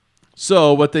league.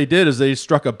 So what they did is they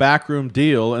struck a backroom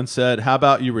deal and said, how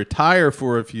about you retire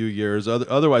for a few years?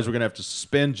 Otherwise, we're going to have to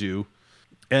suspend you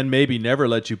and maybe never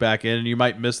let you back in. And you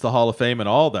might miss the Hall of Fame and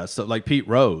all that stuff, like Pete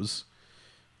Rose.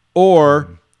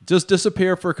 Or just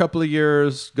disappear for a couple of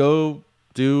years, go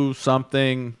do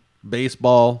something,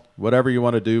 baseball, whatever you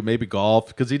want to do, maybe golf,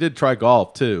 because he did try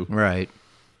golf too. Right.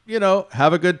 You know,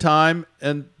 have a good time,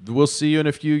 and we'll see you in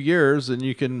a few years, and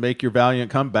you can make your valiant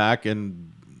comeback,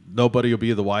 and nobody will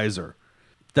be the wiser.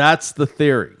 That's the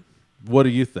theory. What do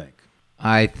you think?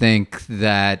 I think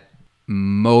that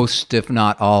most, if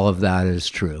not all of that is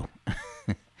true.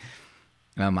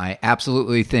 I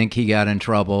absolutely think he got in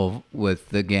trouble with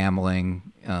the gambling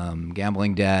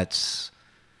debts,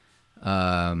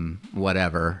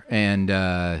 whatever. And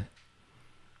the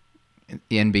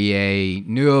NBA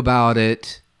knew about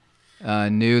it,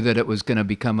 knew that it was going to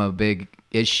become a big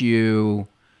issue,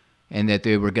 and that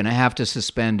they were going to have to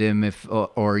suspend him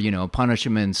or punish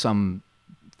him in some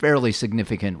fairly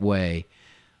significant way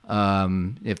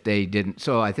if they didn't.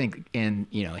 So I think,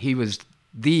 he was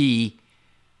the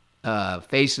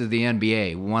face of the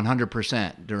NBA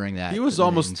 100% during that. He was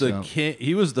almost the king.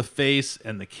 He was the face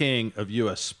and the king of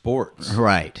U.S. sports.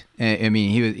 Right. I mean,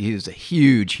 he was a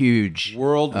huge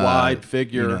worldwide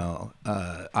figure,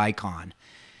 icon.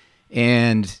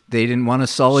 And they didn't want to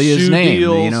sully his name.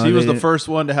 Deals. He was the first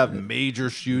one to have major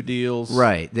shoe deals.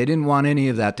 Right. They didn't want any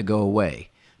of that to go away.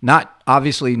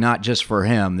 Obviously not just for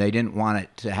him. They didn't want it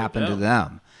to happen to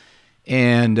them.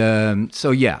 And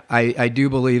so, yeah, I do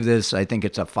believe this. I think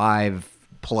it's a 5+.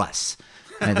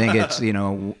 I think it's,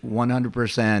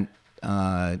 100%.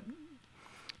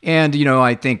 And,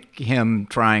 I think him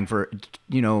trying for,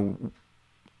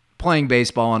 playing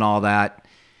baseball and all that,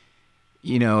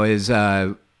 is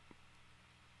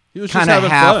he was kind just of having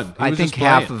half. fun. I think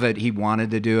half of it he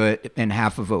wanted to do it, and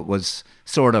half of it was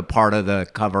sort of part of the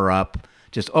cover up.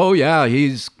 Just, oh yeah,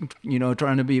 he's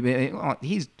trying to be.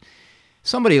 He's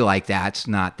somebody like that's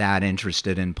not that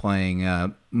interested in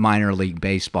playing minor league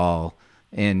baseball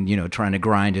and trying to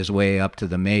grind his way up to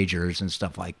the majors and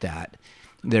stuff like that.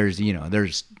 There's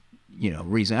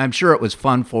reason. I'm sure it was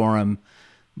fun for him,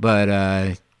 but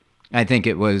I think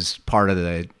it was part of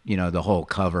the the whole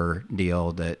cover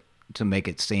deal to make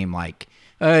it seem like,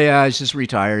 oh yeah, he's just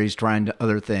retired. He's trying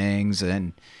other things,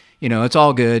 and it's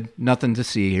all good. Nothing to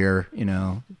see here.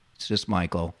 It's just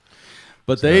Michael.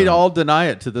 But they all deny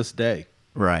it to this day.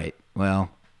 Right.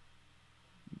 Well,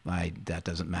 that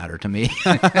doesn't matter to me.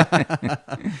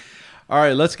 All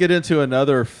right, let's get into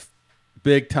another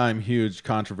big-time, huge,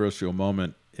 controversial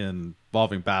moment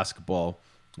involving basketball.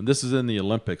 And this is in the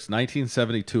Olympics,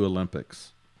 1972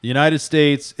 Olympics. The United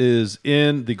States is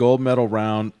in the gold medal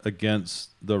round against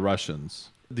the Russians.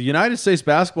 The United States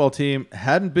basketball team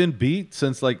hadn't been beat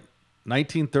since like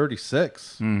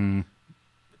 1936. Mm-hmm.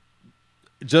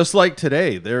 Just like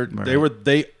today,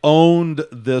 they owned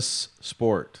this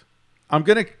sport. I'm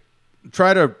gonna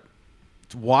try to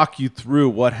walk you through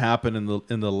what happened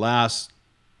in the last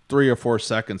 3 or 4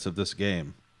 seconds of this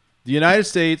game. The United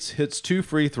States hits 2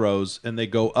 free throws and they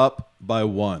go up by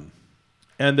 1.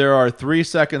 And there are 3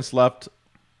 seconds left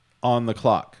on the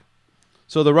clock.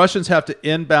 So the Russians have to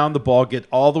inbound the ball, get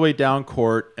all the way down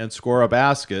court, and score a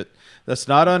basket. That's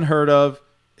not unheard of.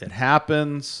 It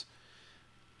happens.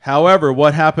 However,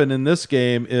 what happened in this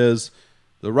game is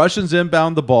the Russians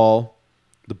inbound the ball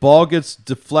gets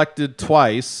deflected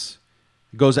twice,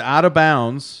 goes out of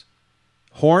bounds,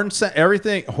 horn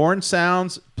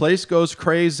sounds, place goes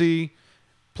crazy,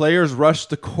 players rush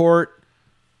the court,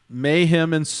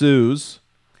 mayhem ensues.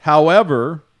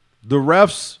 However, the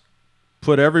refs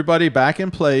put everybody back in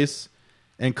place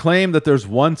and claim that there's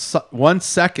 1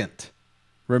 second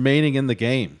remaining in the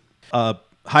game. A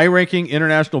high-ranking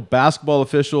international basketball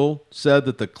official said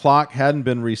that the clock hadn't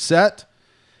been reset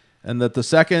and that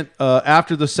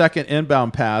after the second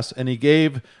inbound pass, and he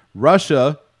gave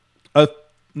Russia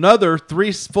another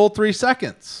 3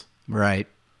 seconds. Right.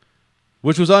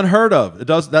 Which was unheard of.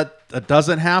 That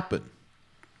doesn't happen.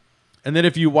 And then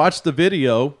if you watch the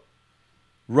video,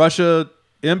 Russia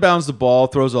inbounds the ball,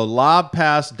 throws a lob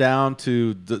pass down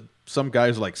to some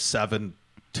guy's like 7'2"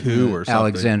 or something.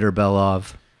 Alexander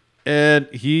Belov. And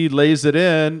he lays it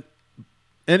in.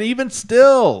 And even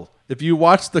still, if you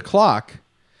watch the clock,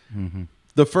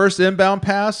 the first inbound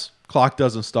pass, clock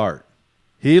doesn't start.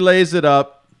 He lays it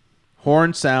up,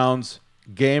 horn sounds,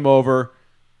 game over.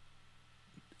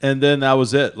 And then that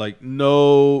was it.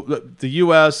 The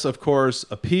U.S., of course,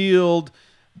 appealed,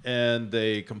 and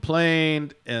they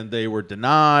complained, and they were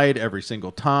denied every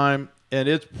single time. And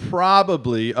it's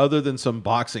probably, other than some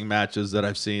boxing matches that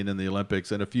I've seen in the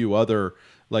Olympics and a few other,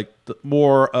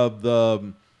 more of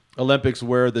the Olympics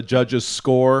where the judges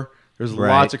score, there's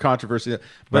lots of controversy.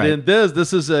 But in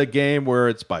this is a game where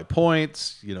it's by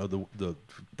points. The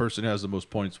person who has the most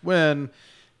points win.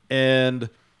 And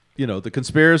the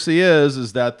conspiracy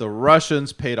is that the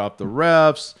Russians paid off the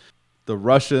refs. The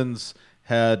Russians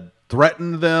had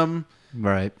threatened them.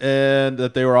 Right. And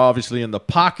that they were obviously in the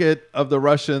pocket of the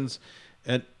Russians.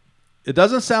 And it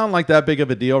doesn't sound like that big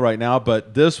of a deal right now,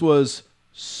 but this was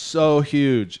so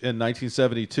huge in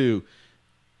 1972.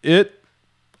 It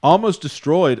almost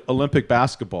destroyed Olympic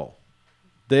basketball.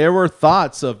 There were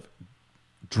thoughts of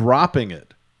dropping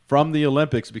it from the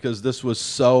Olympics because this was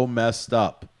so messed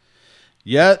up.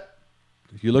 Yet,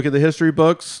 if you look at the history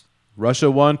books,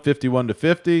 Russia won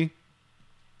 51-50.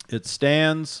 It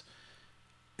stands.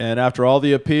 And after all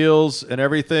the appeals and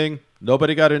everything,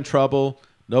 nobody got in trouble.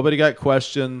 Nobody got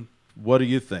questioned. What do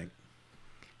you think?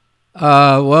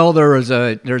 Well, there's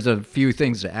a few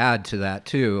things to add to that,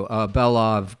 too.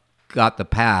 Belov got the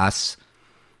pass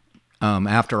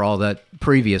after all that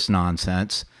previous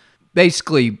nonsense.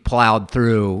 Basically plowed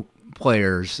through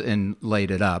players and laid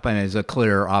it up. I mean, it's a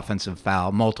clear offensive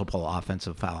foul, multiple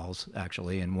offensive fouls,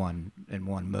 actually, in one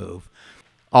move.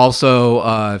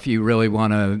 Also, if you really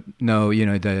want to know,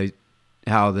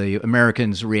 how the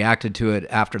Americans reacted to it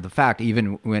after the fact,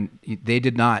 even when they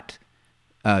did not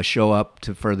show up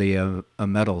for the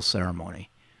medal ceremony.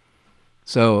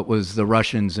 So it was the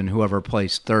Russians and whoever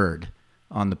placed third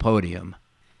on the podium.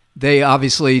 They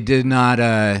obviously did not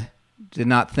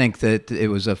think that it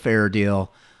was a fair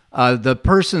deal. The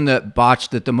person that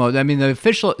botched it the most, I mean, the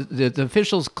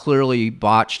officials clearly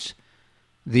botched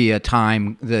the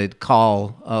the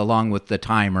call along with the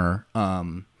timer.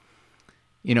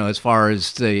 As far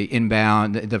as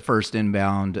the first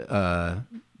inbound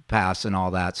pass and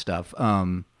all that stuff.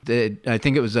 I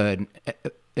think it was a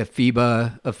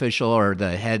FIBA official or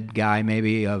the head guy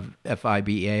maybe of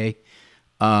FIBA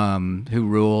who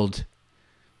ruled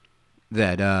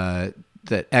that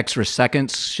extra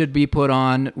seconds should be put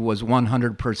on was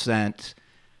 100%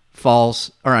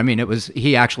 false. Or I mean,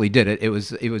 he actually did it. It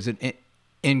was an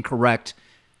incorrect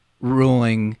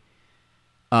ruling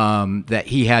that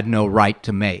he had no right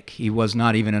to make. He was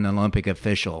not even an Olympic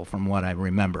official, from what I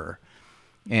remember.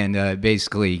 And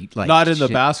basically, not in the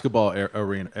basketball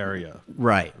arena area,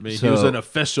 right? I mean, he was an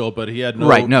official, but he had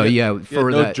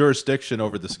no jurisdiction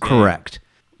over this game. Correct.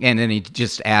 And then he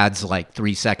just adds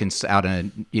 3 seconds out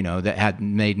of that had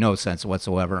made no sense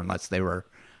whatsoever, unless they were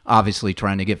obviously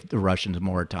trying to give the Russians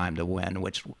more time to win,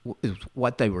 which is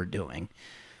what they were doing.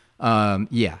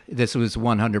 This was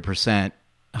 100%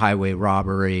 highway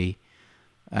robbery.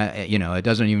 It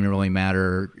doesn't even really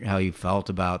matter how you felt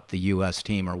about the U.S.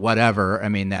 team or whatever. I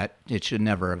mean, that it should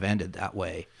never have ended that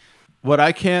way. What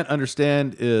I can't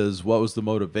understand is what was the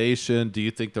motivation? Do you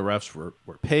think the refs were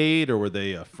paid, or were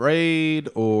they afraid,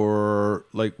 or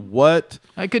like what?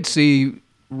 I could see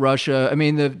Russia. I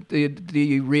mean,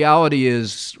 the reality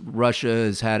is Russia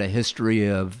has had a history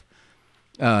of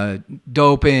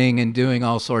doping and doing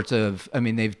all sorts of. I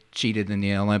mean, they've cheated in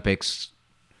the Olympics,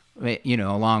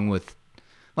 along with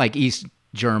like East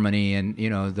Germany and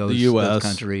those, the US. those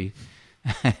countries.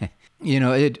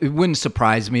 It wouldn't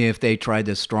surprise me if they tried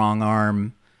to strong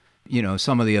arm,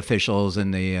 some of the officials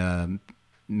and the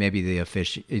maybe the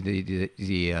official.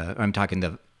 I'm talking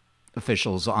the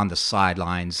officials on the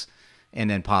sidelines,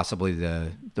 and then possibly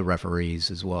the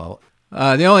referees as well.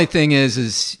 The only thing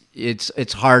is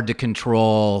it's hard to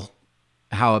control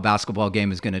how a basketball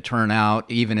game is going to turn out,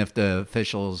 even if the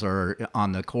officials are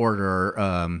on the court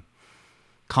or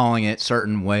calling it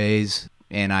certain ways.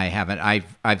 And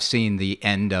I've seen the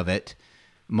end of it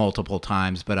multiple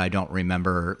times, but I don't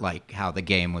remember like how the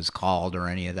game was called or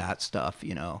any of that stuff.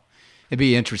 It'd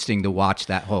be interesting to watch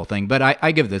that whole thing. But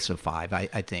I give this a 5. I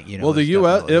think Well, the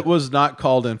U.S. it was not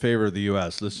called in favor of the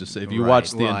U.S. Let's just say if you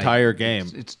watched the entire game,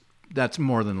 that's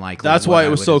more than likely. That's why it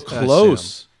was so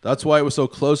close. That's why it was so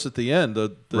close at the end.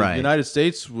 The United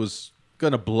States was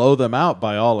going to blow them out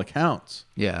by all accounts.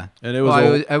 Yeah, and it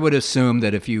was. I would assume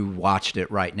that if you watched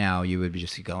it right now, you would be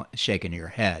just shaking your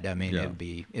head. I mean, it would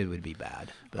be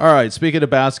bad. But. All right. Speaking of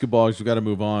basketball, we've got to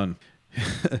move on.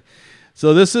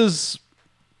 So this is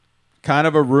kind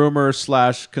of a rumor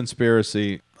 /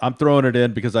 conspiracy. I'm throwing it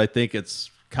in because I think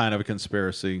it's kind of a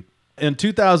conspiracy. In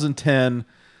 2010,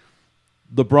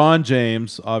 LeBron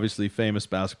James, obviously famous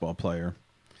basketball player,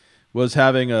 was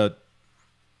having a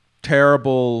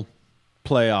terrible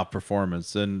playoff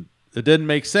performance, and it didn't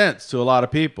make sense to a lot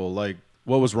of people. Like,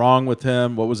 what was wrong with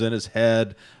him? What was in his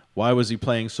head? Why was he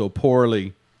playing so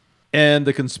poorly? And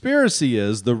the conspiracy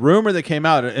is the rumor that came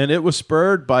out, and it was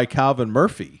spurred by Calvin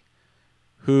Murphy,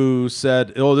 who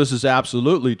said, oh, this is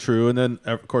absolutely true. And then,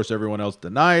 of course, everyone else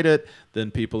denied it.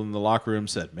 Then people in the locker room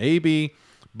said maybe.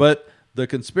 But the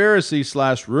conspiracy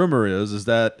 / rumor is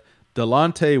that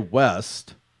Delonte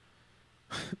West,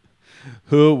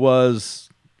 who was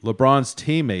LeBron's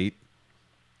teammate,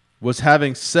 was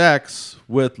having sex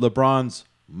with LeBron's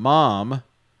mom.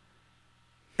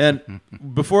 And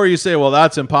before you say, well,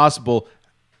 that's impossible,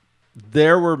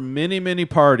 there were many, many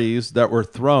parties that were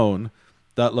thrown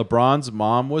that LeBron's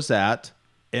mom was at,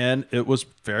 and it was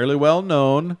fairly well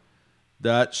known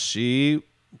that she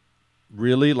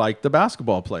really liked the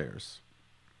basketball players.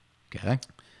 Okay.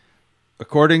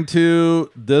 According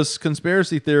to this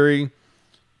conspiracy theory,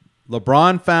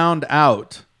 LeBron found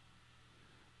out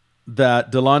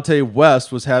that Delonte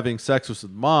West was having sex with his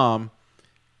mom,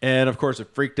 and of course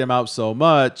it freaked him out so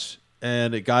much,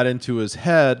 and it got into his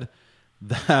head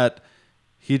that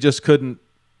he just couldn't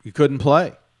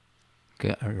play.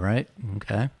 Okay, right.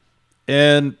 Okay.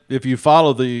 And if you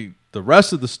follow the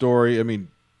rest of the story, I mean,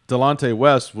 Delonte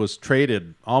West was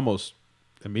traded almost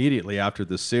immediately after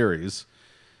this series,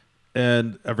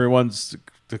 and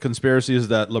the conspiracy is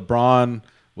that LeBron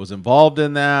was involved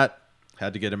in that,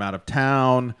 had to get him out of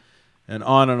town, and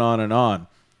on and on and on.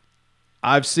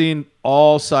 I've seen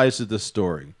all sides of this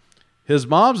story. His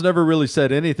mom's never really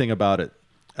said anything about it.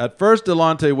 At first,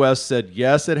 Delonte West said,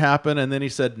 yes, it happened, and then he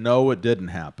said, no, it didn't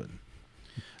happen.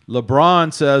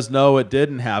 LeBron says, no, it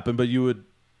didn't happen, but you would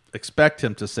expect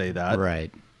him to say that.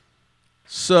 Right.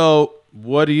 So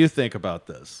what do you think about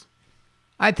this?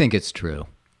 I think it's true.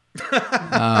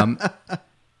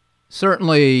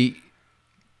 Certainly,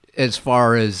 as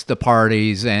far as the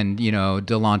parties and,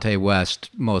 Delonte West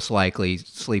most likely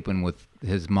sleeping with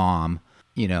his mom,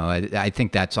 I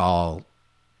think that's all,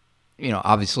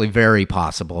 obviously very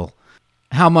possible.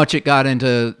 How much it got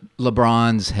into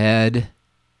LeBron's head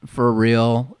for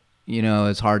real,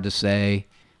 it's hard to say.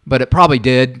 But it probably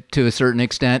did to a certain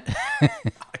extent.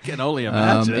 I can only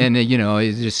imagine. And,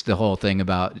 it's just the whole thing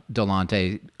about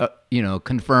Delonte,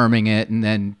 confirming it and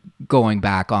then going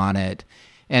back on it.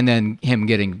 And then him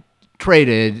getting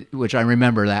traded, which I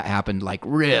remember that happened like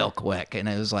real quick. And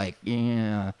it was like,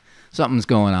 yeah, something's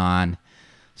going on.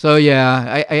 So,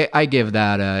 yeah, I give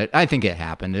that I think it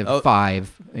happened.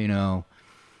 5,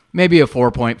 maybe a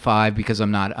 4.5 because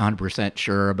I'm not 100%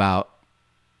 sure about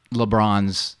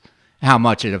LeBron's, how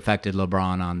much it affected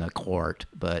LeBron on the court.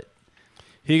 But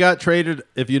he got traded,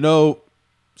 if you know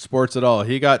sports at all,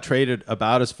 he got traded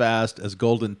about as fast as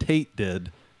Golden Tate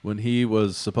did when he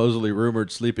was supposedly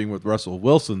rumored sleeping with Russell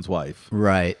Wilson's wife.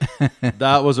 Right.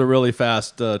 That was a really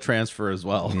fast transfer as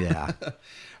well. Yeah.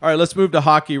 All right, let's move to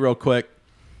hockey real quick.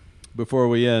 before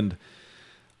we end.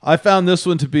 I found this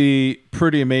one to be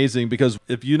pretty amazing because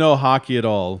if you know hockey at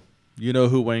all, you know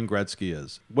who Wayne Gretzky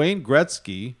is. Wayne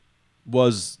Gretzky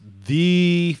was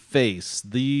the face,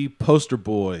 the poster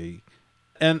boy,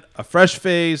 and a fresh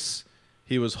face.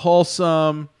 He was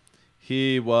wholesome.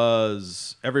 He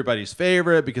was everybody's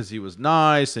favorite because he was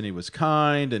nice and he was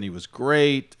kind and he was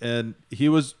great. And he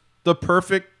was the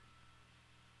perfect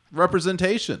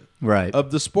representation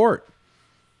of the sport.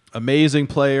 Amazing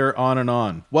player, on and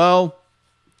on. Well,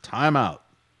 time out,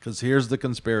 because here's the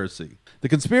conspiracy. The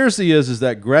conspiracy is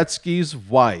that Gretzky's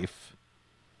wife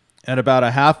and about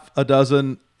a half a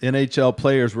dozen NHL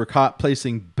players were caught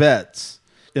placing bets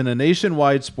in a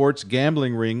nationwide sports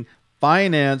gambling ring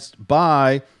financed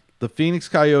by the Phoenix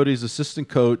Coyotes assistant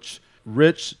coach,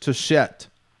 Rich Touchette.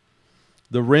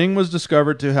 The ring was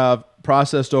discovered to have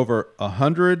processed over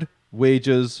 100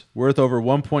 wages worth over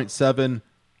 $1.7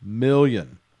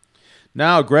 million.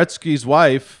 Now, Gretzky's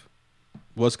wife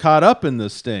was caught up in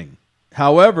this sting.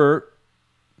 However,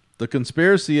 the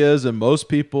conspiracy is, and most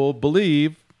people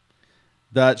believe,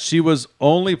 that she was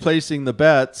only placing the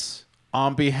bets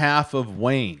on behalf of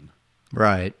Wayne.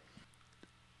 Right.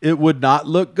 It would not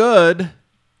look good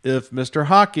if Mr.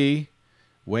 Hockey,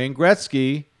 Wayne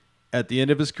Gretzky, at the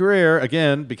end of his career,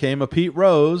 again, became a Pete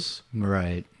Rose.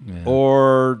 Right. Yeah.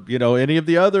 Or, any of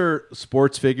the other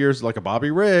sports figures like a Bobby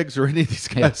Riggs or any of these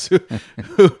guys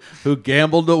who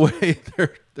gambled away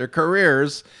their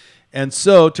careers. And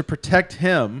so to protect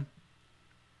him,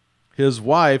 his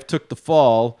wife took the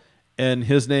fall and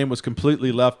his name was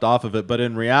completely left off of it. But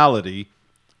in reality,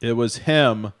 it was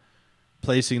him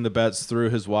placing the bets through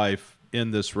his wife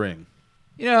in this ring.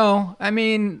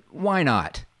 Why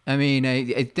not?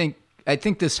 I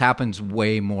think this happens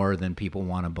way more than people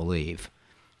want to believe.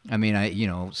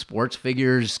 Sports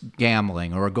figures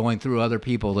gambling or going through other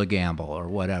people to gamble or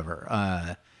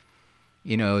whatever.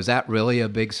 Is that really a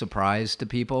big surprise to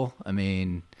people?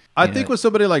 I think with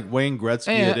somebody like Wayne Gretzky,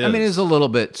 it is. It's a little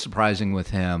bit surprising with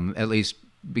him, at least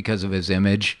because of his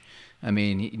image.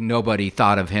 Nobody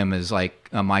thought of him as like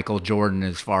a Michael Jordan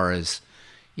as far as,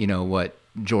 what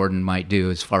Jordan might do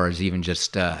as far as even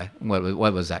just what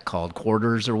was that called,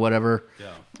 quarters or whatever.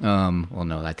 Well,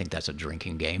 no, I think that's a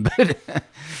drinking game, but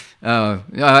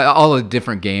all the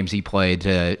different games he played,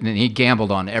 and he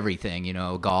gambled on everything,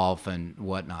 golf and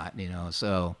whatnot,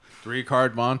 so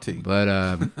 3-card Monte.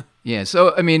 But yeah,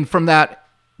 so from that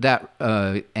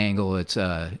angle,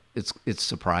 it's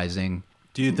surprising.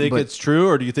 Do you think it's true,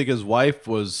 or do you think his wife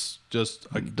was just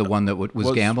the one that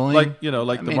was gambling? Like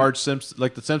the Marge Simpson,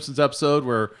 like the Simpsons episode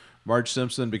where Marge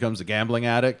Simpson becomes a gambling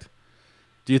addict.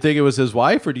 Do you think it was his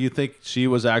wife, or do you think she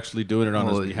was actually doing it on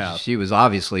his behalf? She was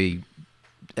obviously,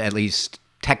 at least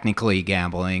technically,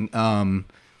 gambling. I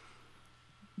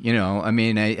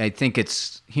think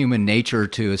it's human nature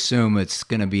to assume it's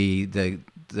going to be the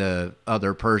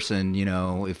other person,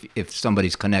 if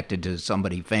somebody's connected to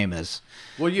somebody famous.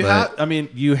 Well, you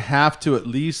have to, at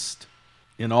least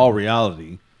in all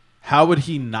reality, how would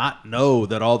he not know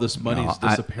that all this money is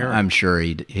disappearing? I'm sure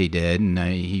he did, and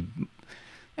I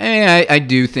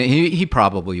do think he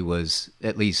probably was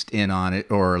at least in on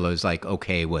it, or was like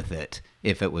okay with it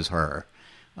if it was her,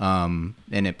 and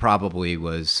it probably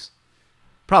was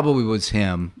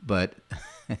him, but.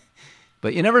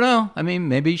 But you never know.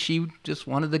 Maybe she just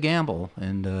wanted to gamble,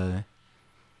 and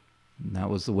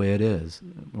that was the way it is,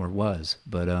 or was.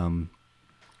 But all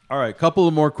right, a couple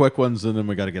of more quick ones, and then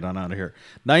we got to get on out of here.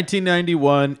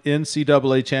 1991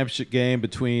 NCAA championship game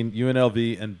between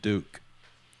UNLV and Duke.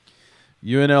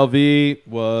 UNLV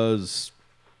was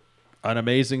an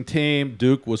amazing team.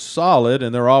 Duke was solid,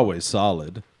 and they're always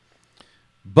solid.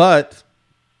 But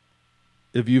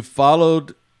if you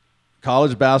followed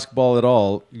college basketball at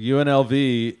all,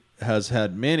 UNLV has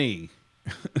had many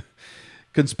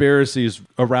conspiracies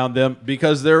around them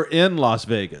because they're in Las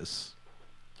Vegas.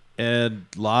 And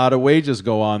a lot of wages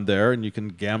go on there, and you can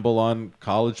gamble on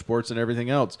college sports and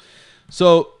everything else.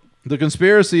 So the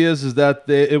conspiracy is that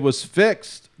it was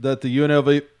fixed, that the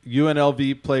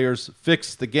UNLV players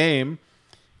fixed the game,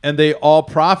 and they all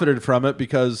profited from it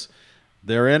because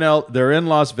they're in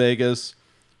Las Vegas.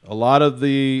 A lot of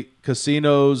the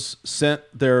casinos sent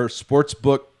their sports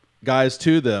book guys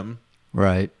to them,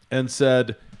 right, and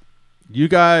said, "You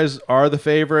guys are the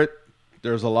favorite.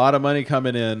 There's a lot of money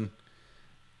coming in,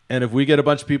 and if we get a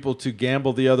bunch of people to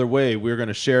gamble the other way, we're going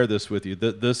to share this with you."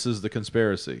 This is the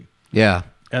conspiracy. Yeah,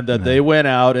 and that they went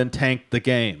out and tanked the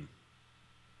game.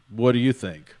 What do you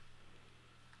think?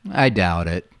 I doubt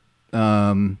it.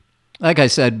 Like I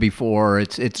said before,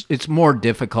 it's more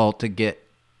difficult to get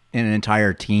an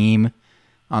entire team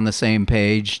on the same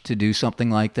page to do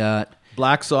something like that.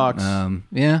 Black Sox.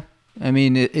 Yeah. I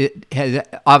mean, it has,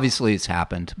 obviously it's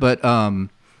happened, but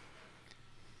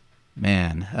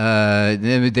man,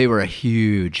 they were a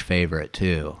huge favorite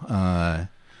too.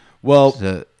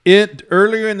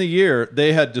 Earlier in the year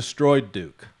they had destroyed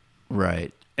Duke,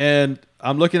 right? And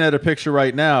I'm looking at a picture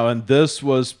right now, and this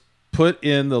was put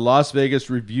in the Las Vegas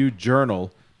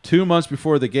Review-Journal 2 months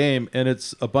before the game, and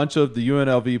it's a bunch of the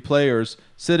UNLV players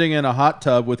sitting in a hot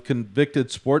tub with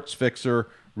convicted sports fixer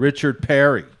Richard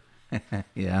Perry.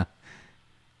 Yeah.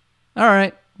 All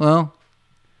right. Well,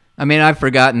 I mean, I've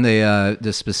forgotten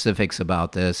the specifics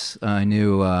about this. I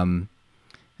knew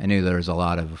there was a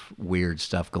lot of weird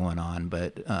stuff going on,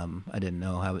 but I didn't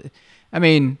know how. I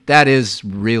mean, that is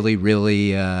really,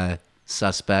 really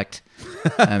suspect.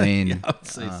 I mean, yeah, I would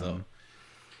say so.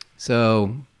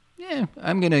 So, yeah,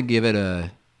 I'm gonna give it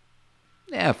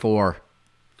a 4.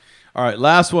 All right,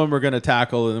 last one we're gonna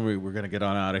tackle, and then we're gonna get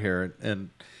on out of here. And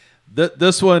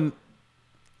this one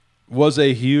was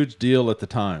a huge deal at the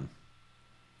time.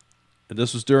 And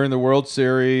this was during the World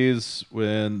Series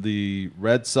when the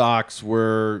Red Sox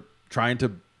were trying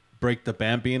to break the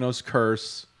Bambinos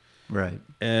curse. Right.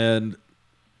 And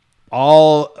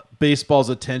all baseball's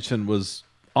attention was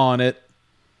on it.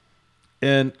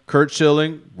 And Curt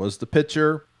Schilling was the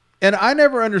pitcher. And I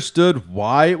never understood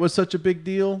why it was such a big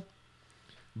deal.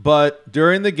 But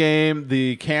during the game,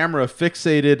 the camera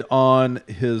fixated on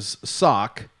his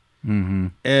sock. Mm-hmm.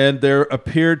 And there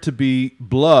appeared to be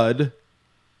blood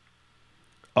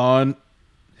on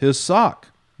his sock.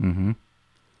 Mm-hmm.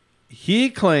 He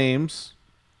claims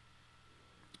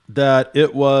that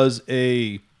it was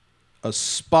a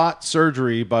spot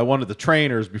surgery by one of the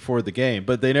trainers before the game,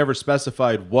 but they never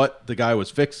specified what the guy was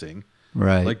fixing.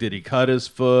 Right. Like, did he cut his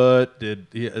foot? Did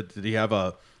he have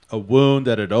a wound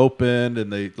that had opened?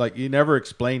 And he never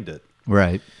explained it.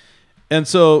 Right. And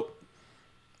so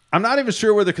I'm not even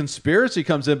sure where the conspiracy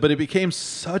comes in, but it became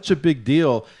such a big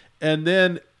deal. And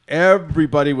then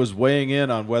everybody was weighing in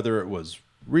on whether it was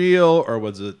real or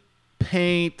was it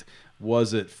paint?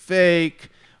 Was it fake?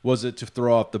 Was it to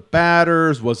throw off the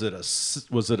batters? Was it a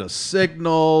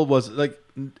signal? Was it like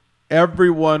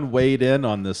everyone weighed in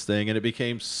on this thing, and it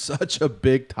became such a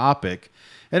big topic,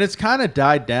 and it's kind of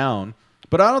died down.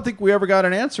 But I don't think we ever got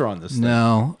an answer on this thing.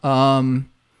 No.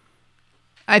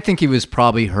 I think he was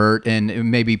probably hurt and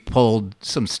maybe pulled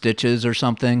some stitches or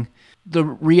something. The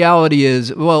reality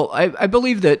is, well, I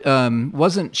believe that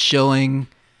wasn't Schilling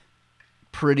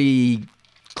pretty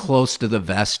close to the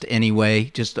vest anyway,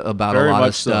 just about Very a lot much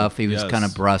of stuff. so. He was Yes. kind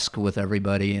of brusque with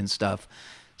everybody and stuff.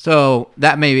 So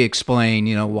that maybe explain,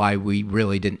 why we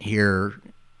really didn't hear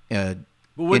any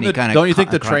kind of... Don't you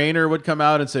think the trainer would come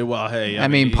out and say, well, hey, I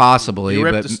mean, possibly. he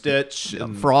ripped but a stitch.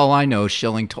 And for all I know,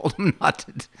 Schilling told him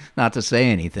not to say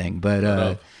anything.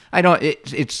 But I don't...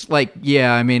 It's like,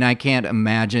 yeah, I mean, I can't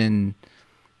imagine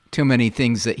too many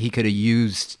things that he could have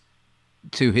used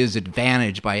to his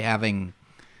advantage by having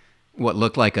what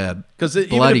looked like a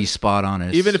bloody spot on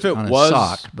his even if it on his was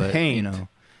sock. But, paint,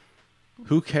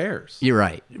 who cares? You're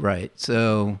right.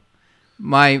 So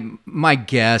my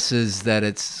guess is that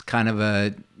it's kind of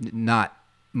a not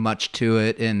much to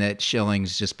it, and that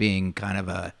Schilling's just being kind of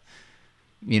a,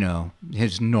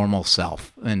 his normal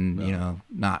self, and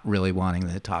not really wanting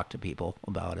to talk to people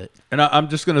about it. And I'm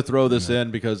just going to throw this in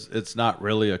because it's not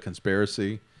really a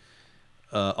conspiracy,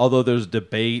 although there's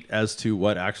debate as to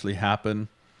what actually happened.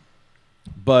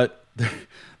 But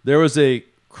there was a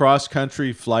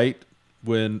cross-country flight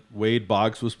when Wade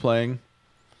Boggs was playing,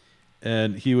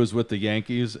 and he was with the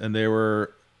Yankees, and they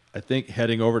were, I think,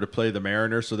 heading over to play the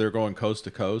Mariners, so they're going coast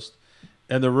to coast.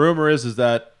 And the rumor is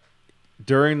that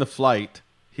during the flight,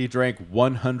 he drank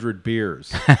 100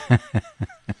 beers.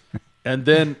 And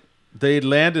then they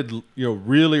landed,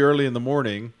 really early in the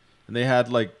morning, and they had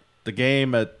like the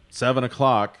game at 7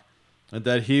 o'clock, and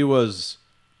that he was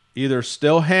either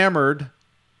still hammered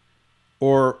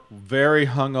or very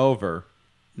hungover.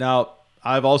 Now,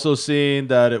 I've also seen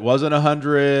that it wasn't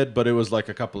 100, but it was like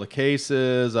a couple of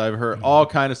cases. I've heard all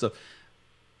kind of stuff.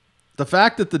 The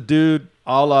fact that the dude,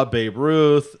 a la Babe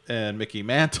Ruth and Mickey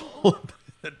Mantle,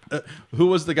 who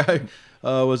was the guy?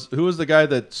 Who was the guy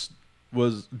that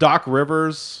was Doc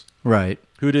Rivers? Right.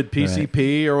 Who did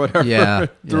PCP or whatever? Yeah.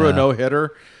 Threw a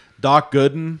no-hitter. Doc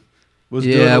Gooden was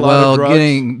doing a lot of drugs.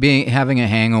 Having a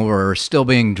hangover or still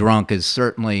being drunk is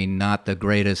certainly not the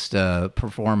greatest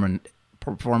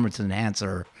performance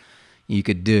enhancer you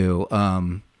could do.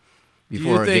 Do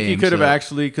you think he could have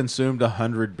actually consumed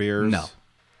 100 beers? No,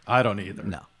 I don't either.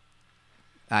 No,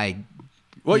 I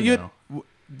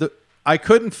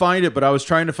couldn't find it, but I was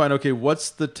trying to find. Okay,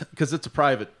 what's because it's a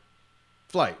private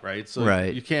flight, right? So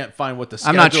Right. you can't find what the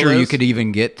schedule I'm not sure is. you could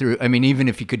even get through. I mean, even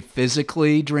if you could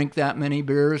physically drink that many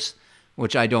beers,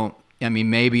 which I don't. I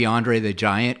mean, maybe Andre the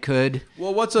Giant could.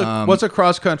 Well, what's a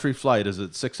cross country flight? Is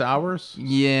it 6 hours?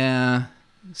 Yeah,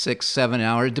 6-7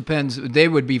 hours. It depends. They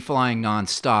would be flying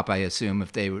nonstop, I assume,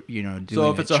 if they were, doing. So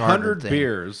if it's 100 thing.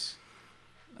 beers,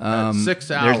 at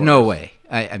 6 hours, there's no way.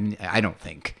 I mean, I don't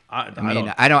think. I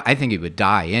don't. I think he would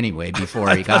die anyway before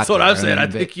he got there. That's what I'm saying. I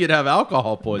mean, think you'd have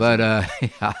alcohol poisoning.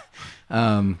 But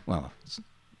yeah, well,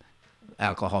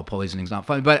 alcohol poisoning's not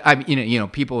fun. But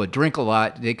people would drink a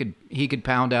lot. He could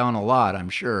pound down a lot, I'm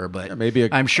sure. But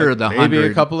maybe I'm sure the maybe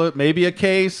 100, maybe a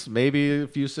case, maybe a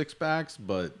few 6-packs,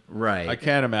 but right. I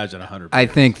can't imagine 100. I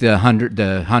think the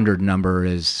 100 number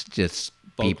is just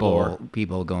Folklore.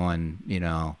 people going,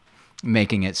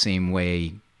 making it seem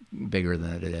way bigger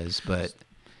than it is. But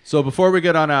so before we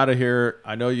get on out of here,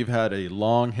 I know you've had a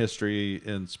long history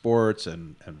in sports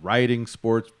and writing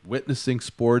sports, witnessing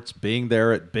sports, being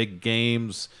there at big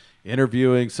games,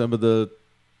 interviewing some of the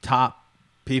top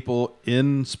people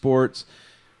in sports.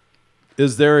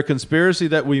 Is there a conspiracy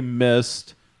that we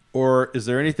missed, or is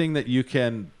there anything that you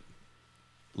can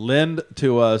lend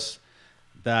to us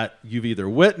that you've either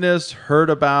witnessed, heard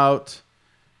about,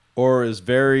 or is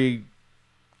very,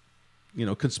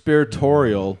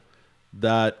 conspiratorial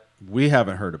that we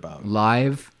haven't heard about?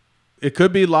 live, It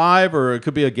could be live, or it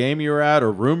could be a game you were at,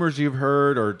 or rumors you've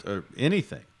heard, or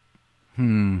anything.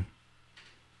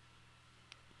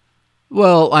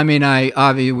 well, I mean,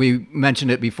 obviously we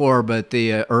mentioned it before, but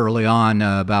the early on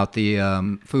about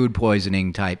the food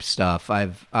poisoning type stuff.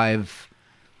 I've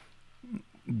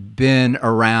been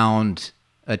around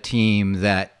a team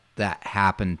that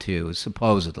happened to,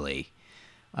 supposedly.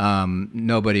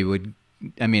 Nobody would.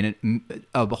 I mean,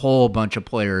 a whole bunch of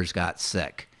players got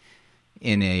sick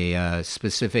in a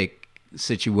specific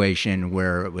situation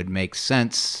where it would make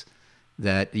sense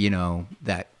that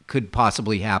that could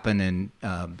possibly happen, and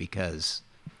because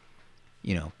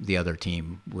the other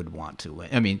team would want to win.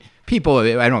 I mean, people.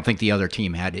 I don't think the other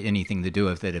team had anything to do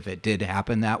with it if it did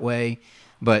happen that way,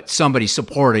 but somebody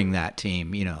supporting that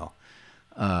team,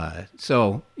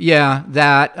 So yeah,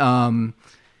 that.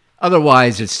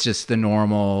 Otherwise, it's just the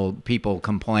normal people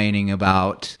complaining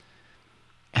about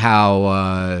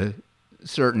how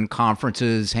certain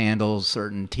conferences handle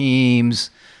certain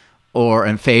teams,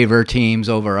 and favor teams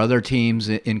over other teams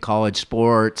in college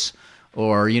sports,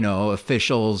 or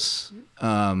officials.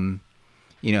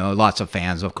 Lots of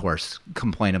fans, of course,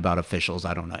 complain about officials.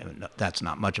 I don't even know. That's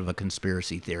not much of a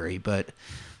conspiracy theory, but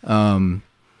so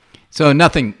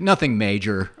nothing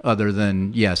major other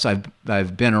than yes,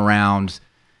 I've been around.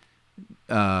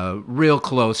 Real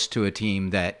close to a team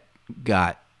that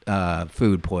got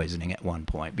food poisoning at one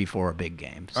point before a big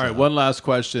game. So. All right, one last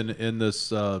question in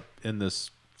this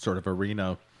sort of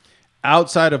arena.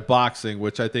 Outside of boxing,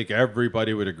 which I think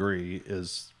everybody would agree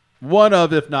is one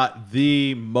of, if not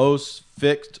the most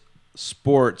fixed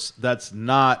sports that's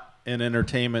not an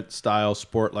entertainment style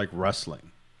sport like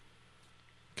wrestling.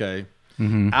 Okay?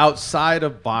 Mm-hmm. Outside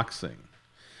of boxing,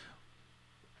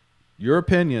 your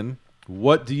opinion,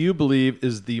 what do you believe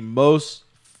is the most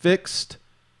fixed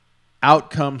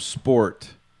outcome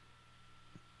sport,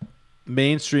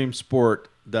 mainstream sport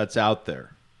that's out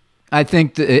there? I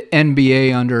think the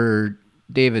NBA under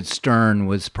David Stern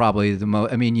was probably the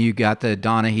most. I mean, you got the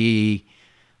Donaghy,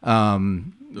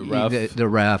 the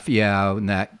ref, yeah, and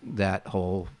that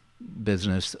whole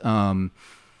business, and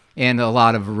a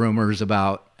lot of rumors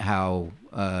about how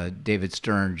David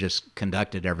Stern just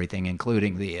conducted everything,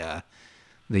 including the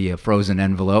frozen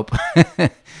envelope.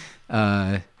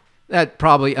 That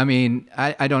probably, I mean,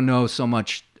 I don't know so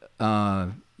much,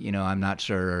 I'm not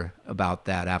sure about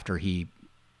that after he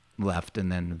left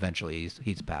and then eventually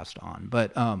he's passed on.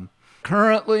 But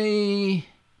currently,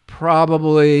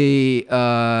 probably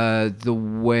the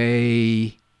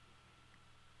way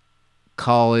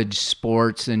college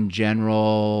sports in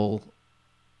general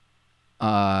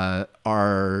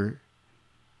are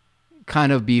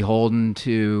kind of beholden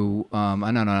to,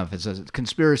 I don't know if it's a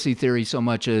conspiracy theory so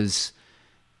much as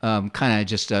kind of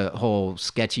just a whole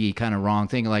sketchy kind of wrong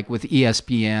thing, like with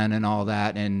ESPN and all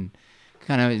that, and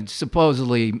kind of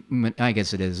supposedly, I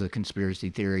guess it is a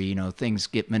conspiracy theory, things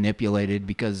get manipulated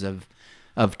because of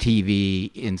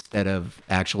TV instead of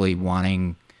actually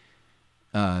wanting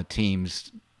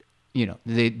teams,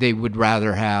 they would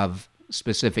rather have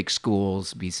specific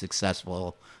schools be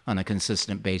successful on a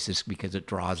consistent basis because it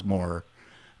draws more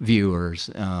viewers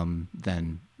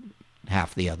than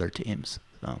half the other teams.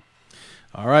 So,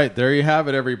 all right, there you have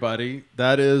it, everybody.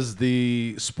 That is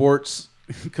the sports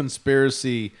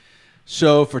conspiracy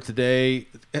show for today.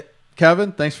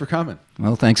 Kevin, thanks for coming.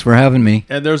 Well, thanks for having me.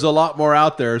 And there's a lot more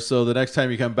out there, so the next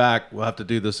time you come back, we'll have to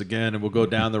do this again, and we'll go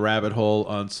down the rabbit hole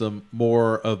on some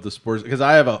more of the sports, because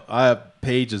I have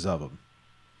pages of them.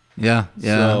 Yeah,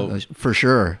 So- for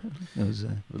sure. It was,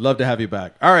 We'd love to have you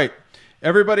back. All right.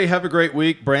 Everybody have a great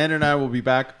week. Brandon and I will be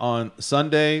back on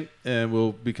Sunday, and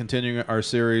we'll be continuing our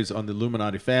series on the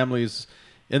Illuminati families.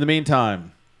 In the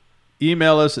meantime,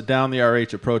 email us at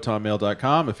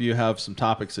downtherh@protonmail.com if you have some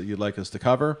topics that you'd like us to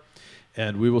cover.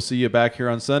 And we will see you back here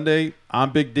on Sunday. I'm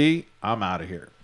Big D. I'm out of here.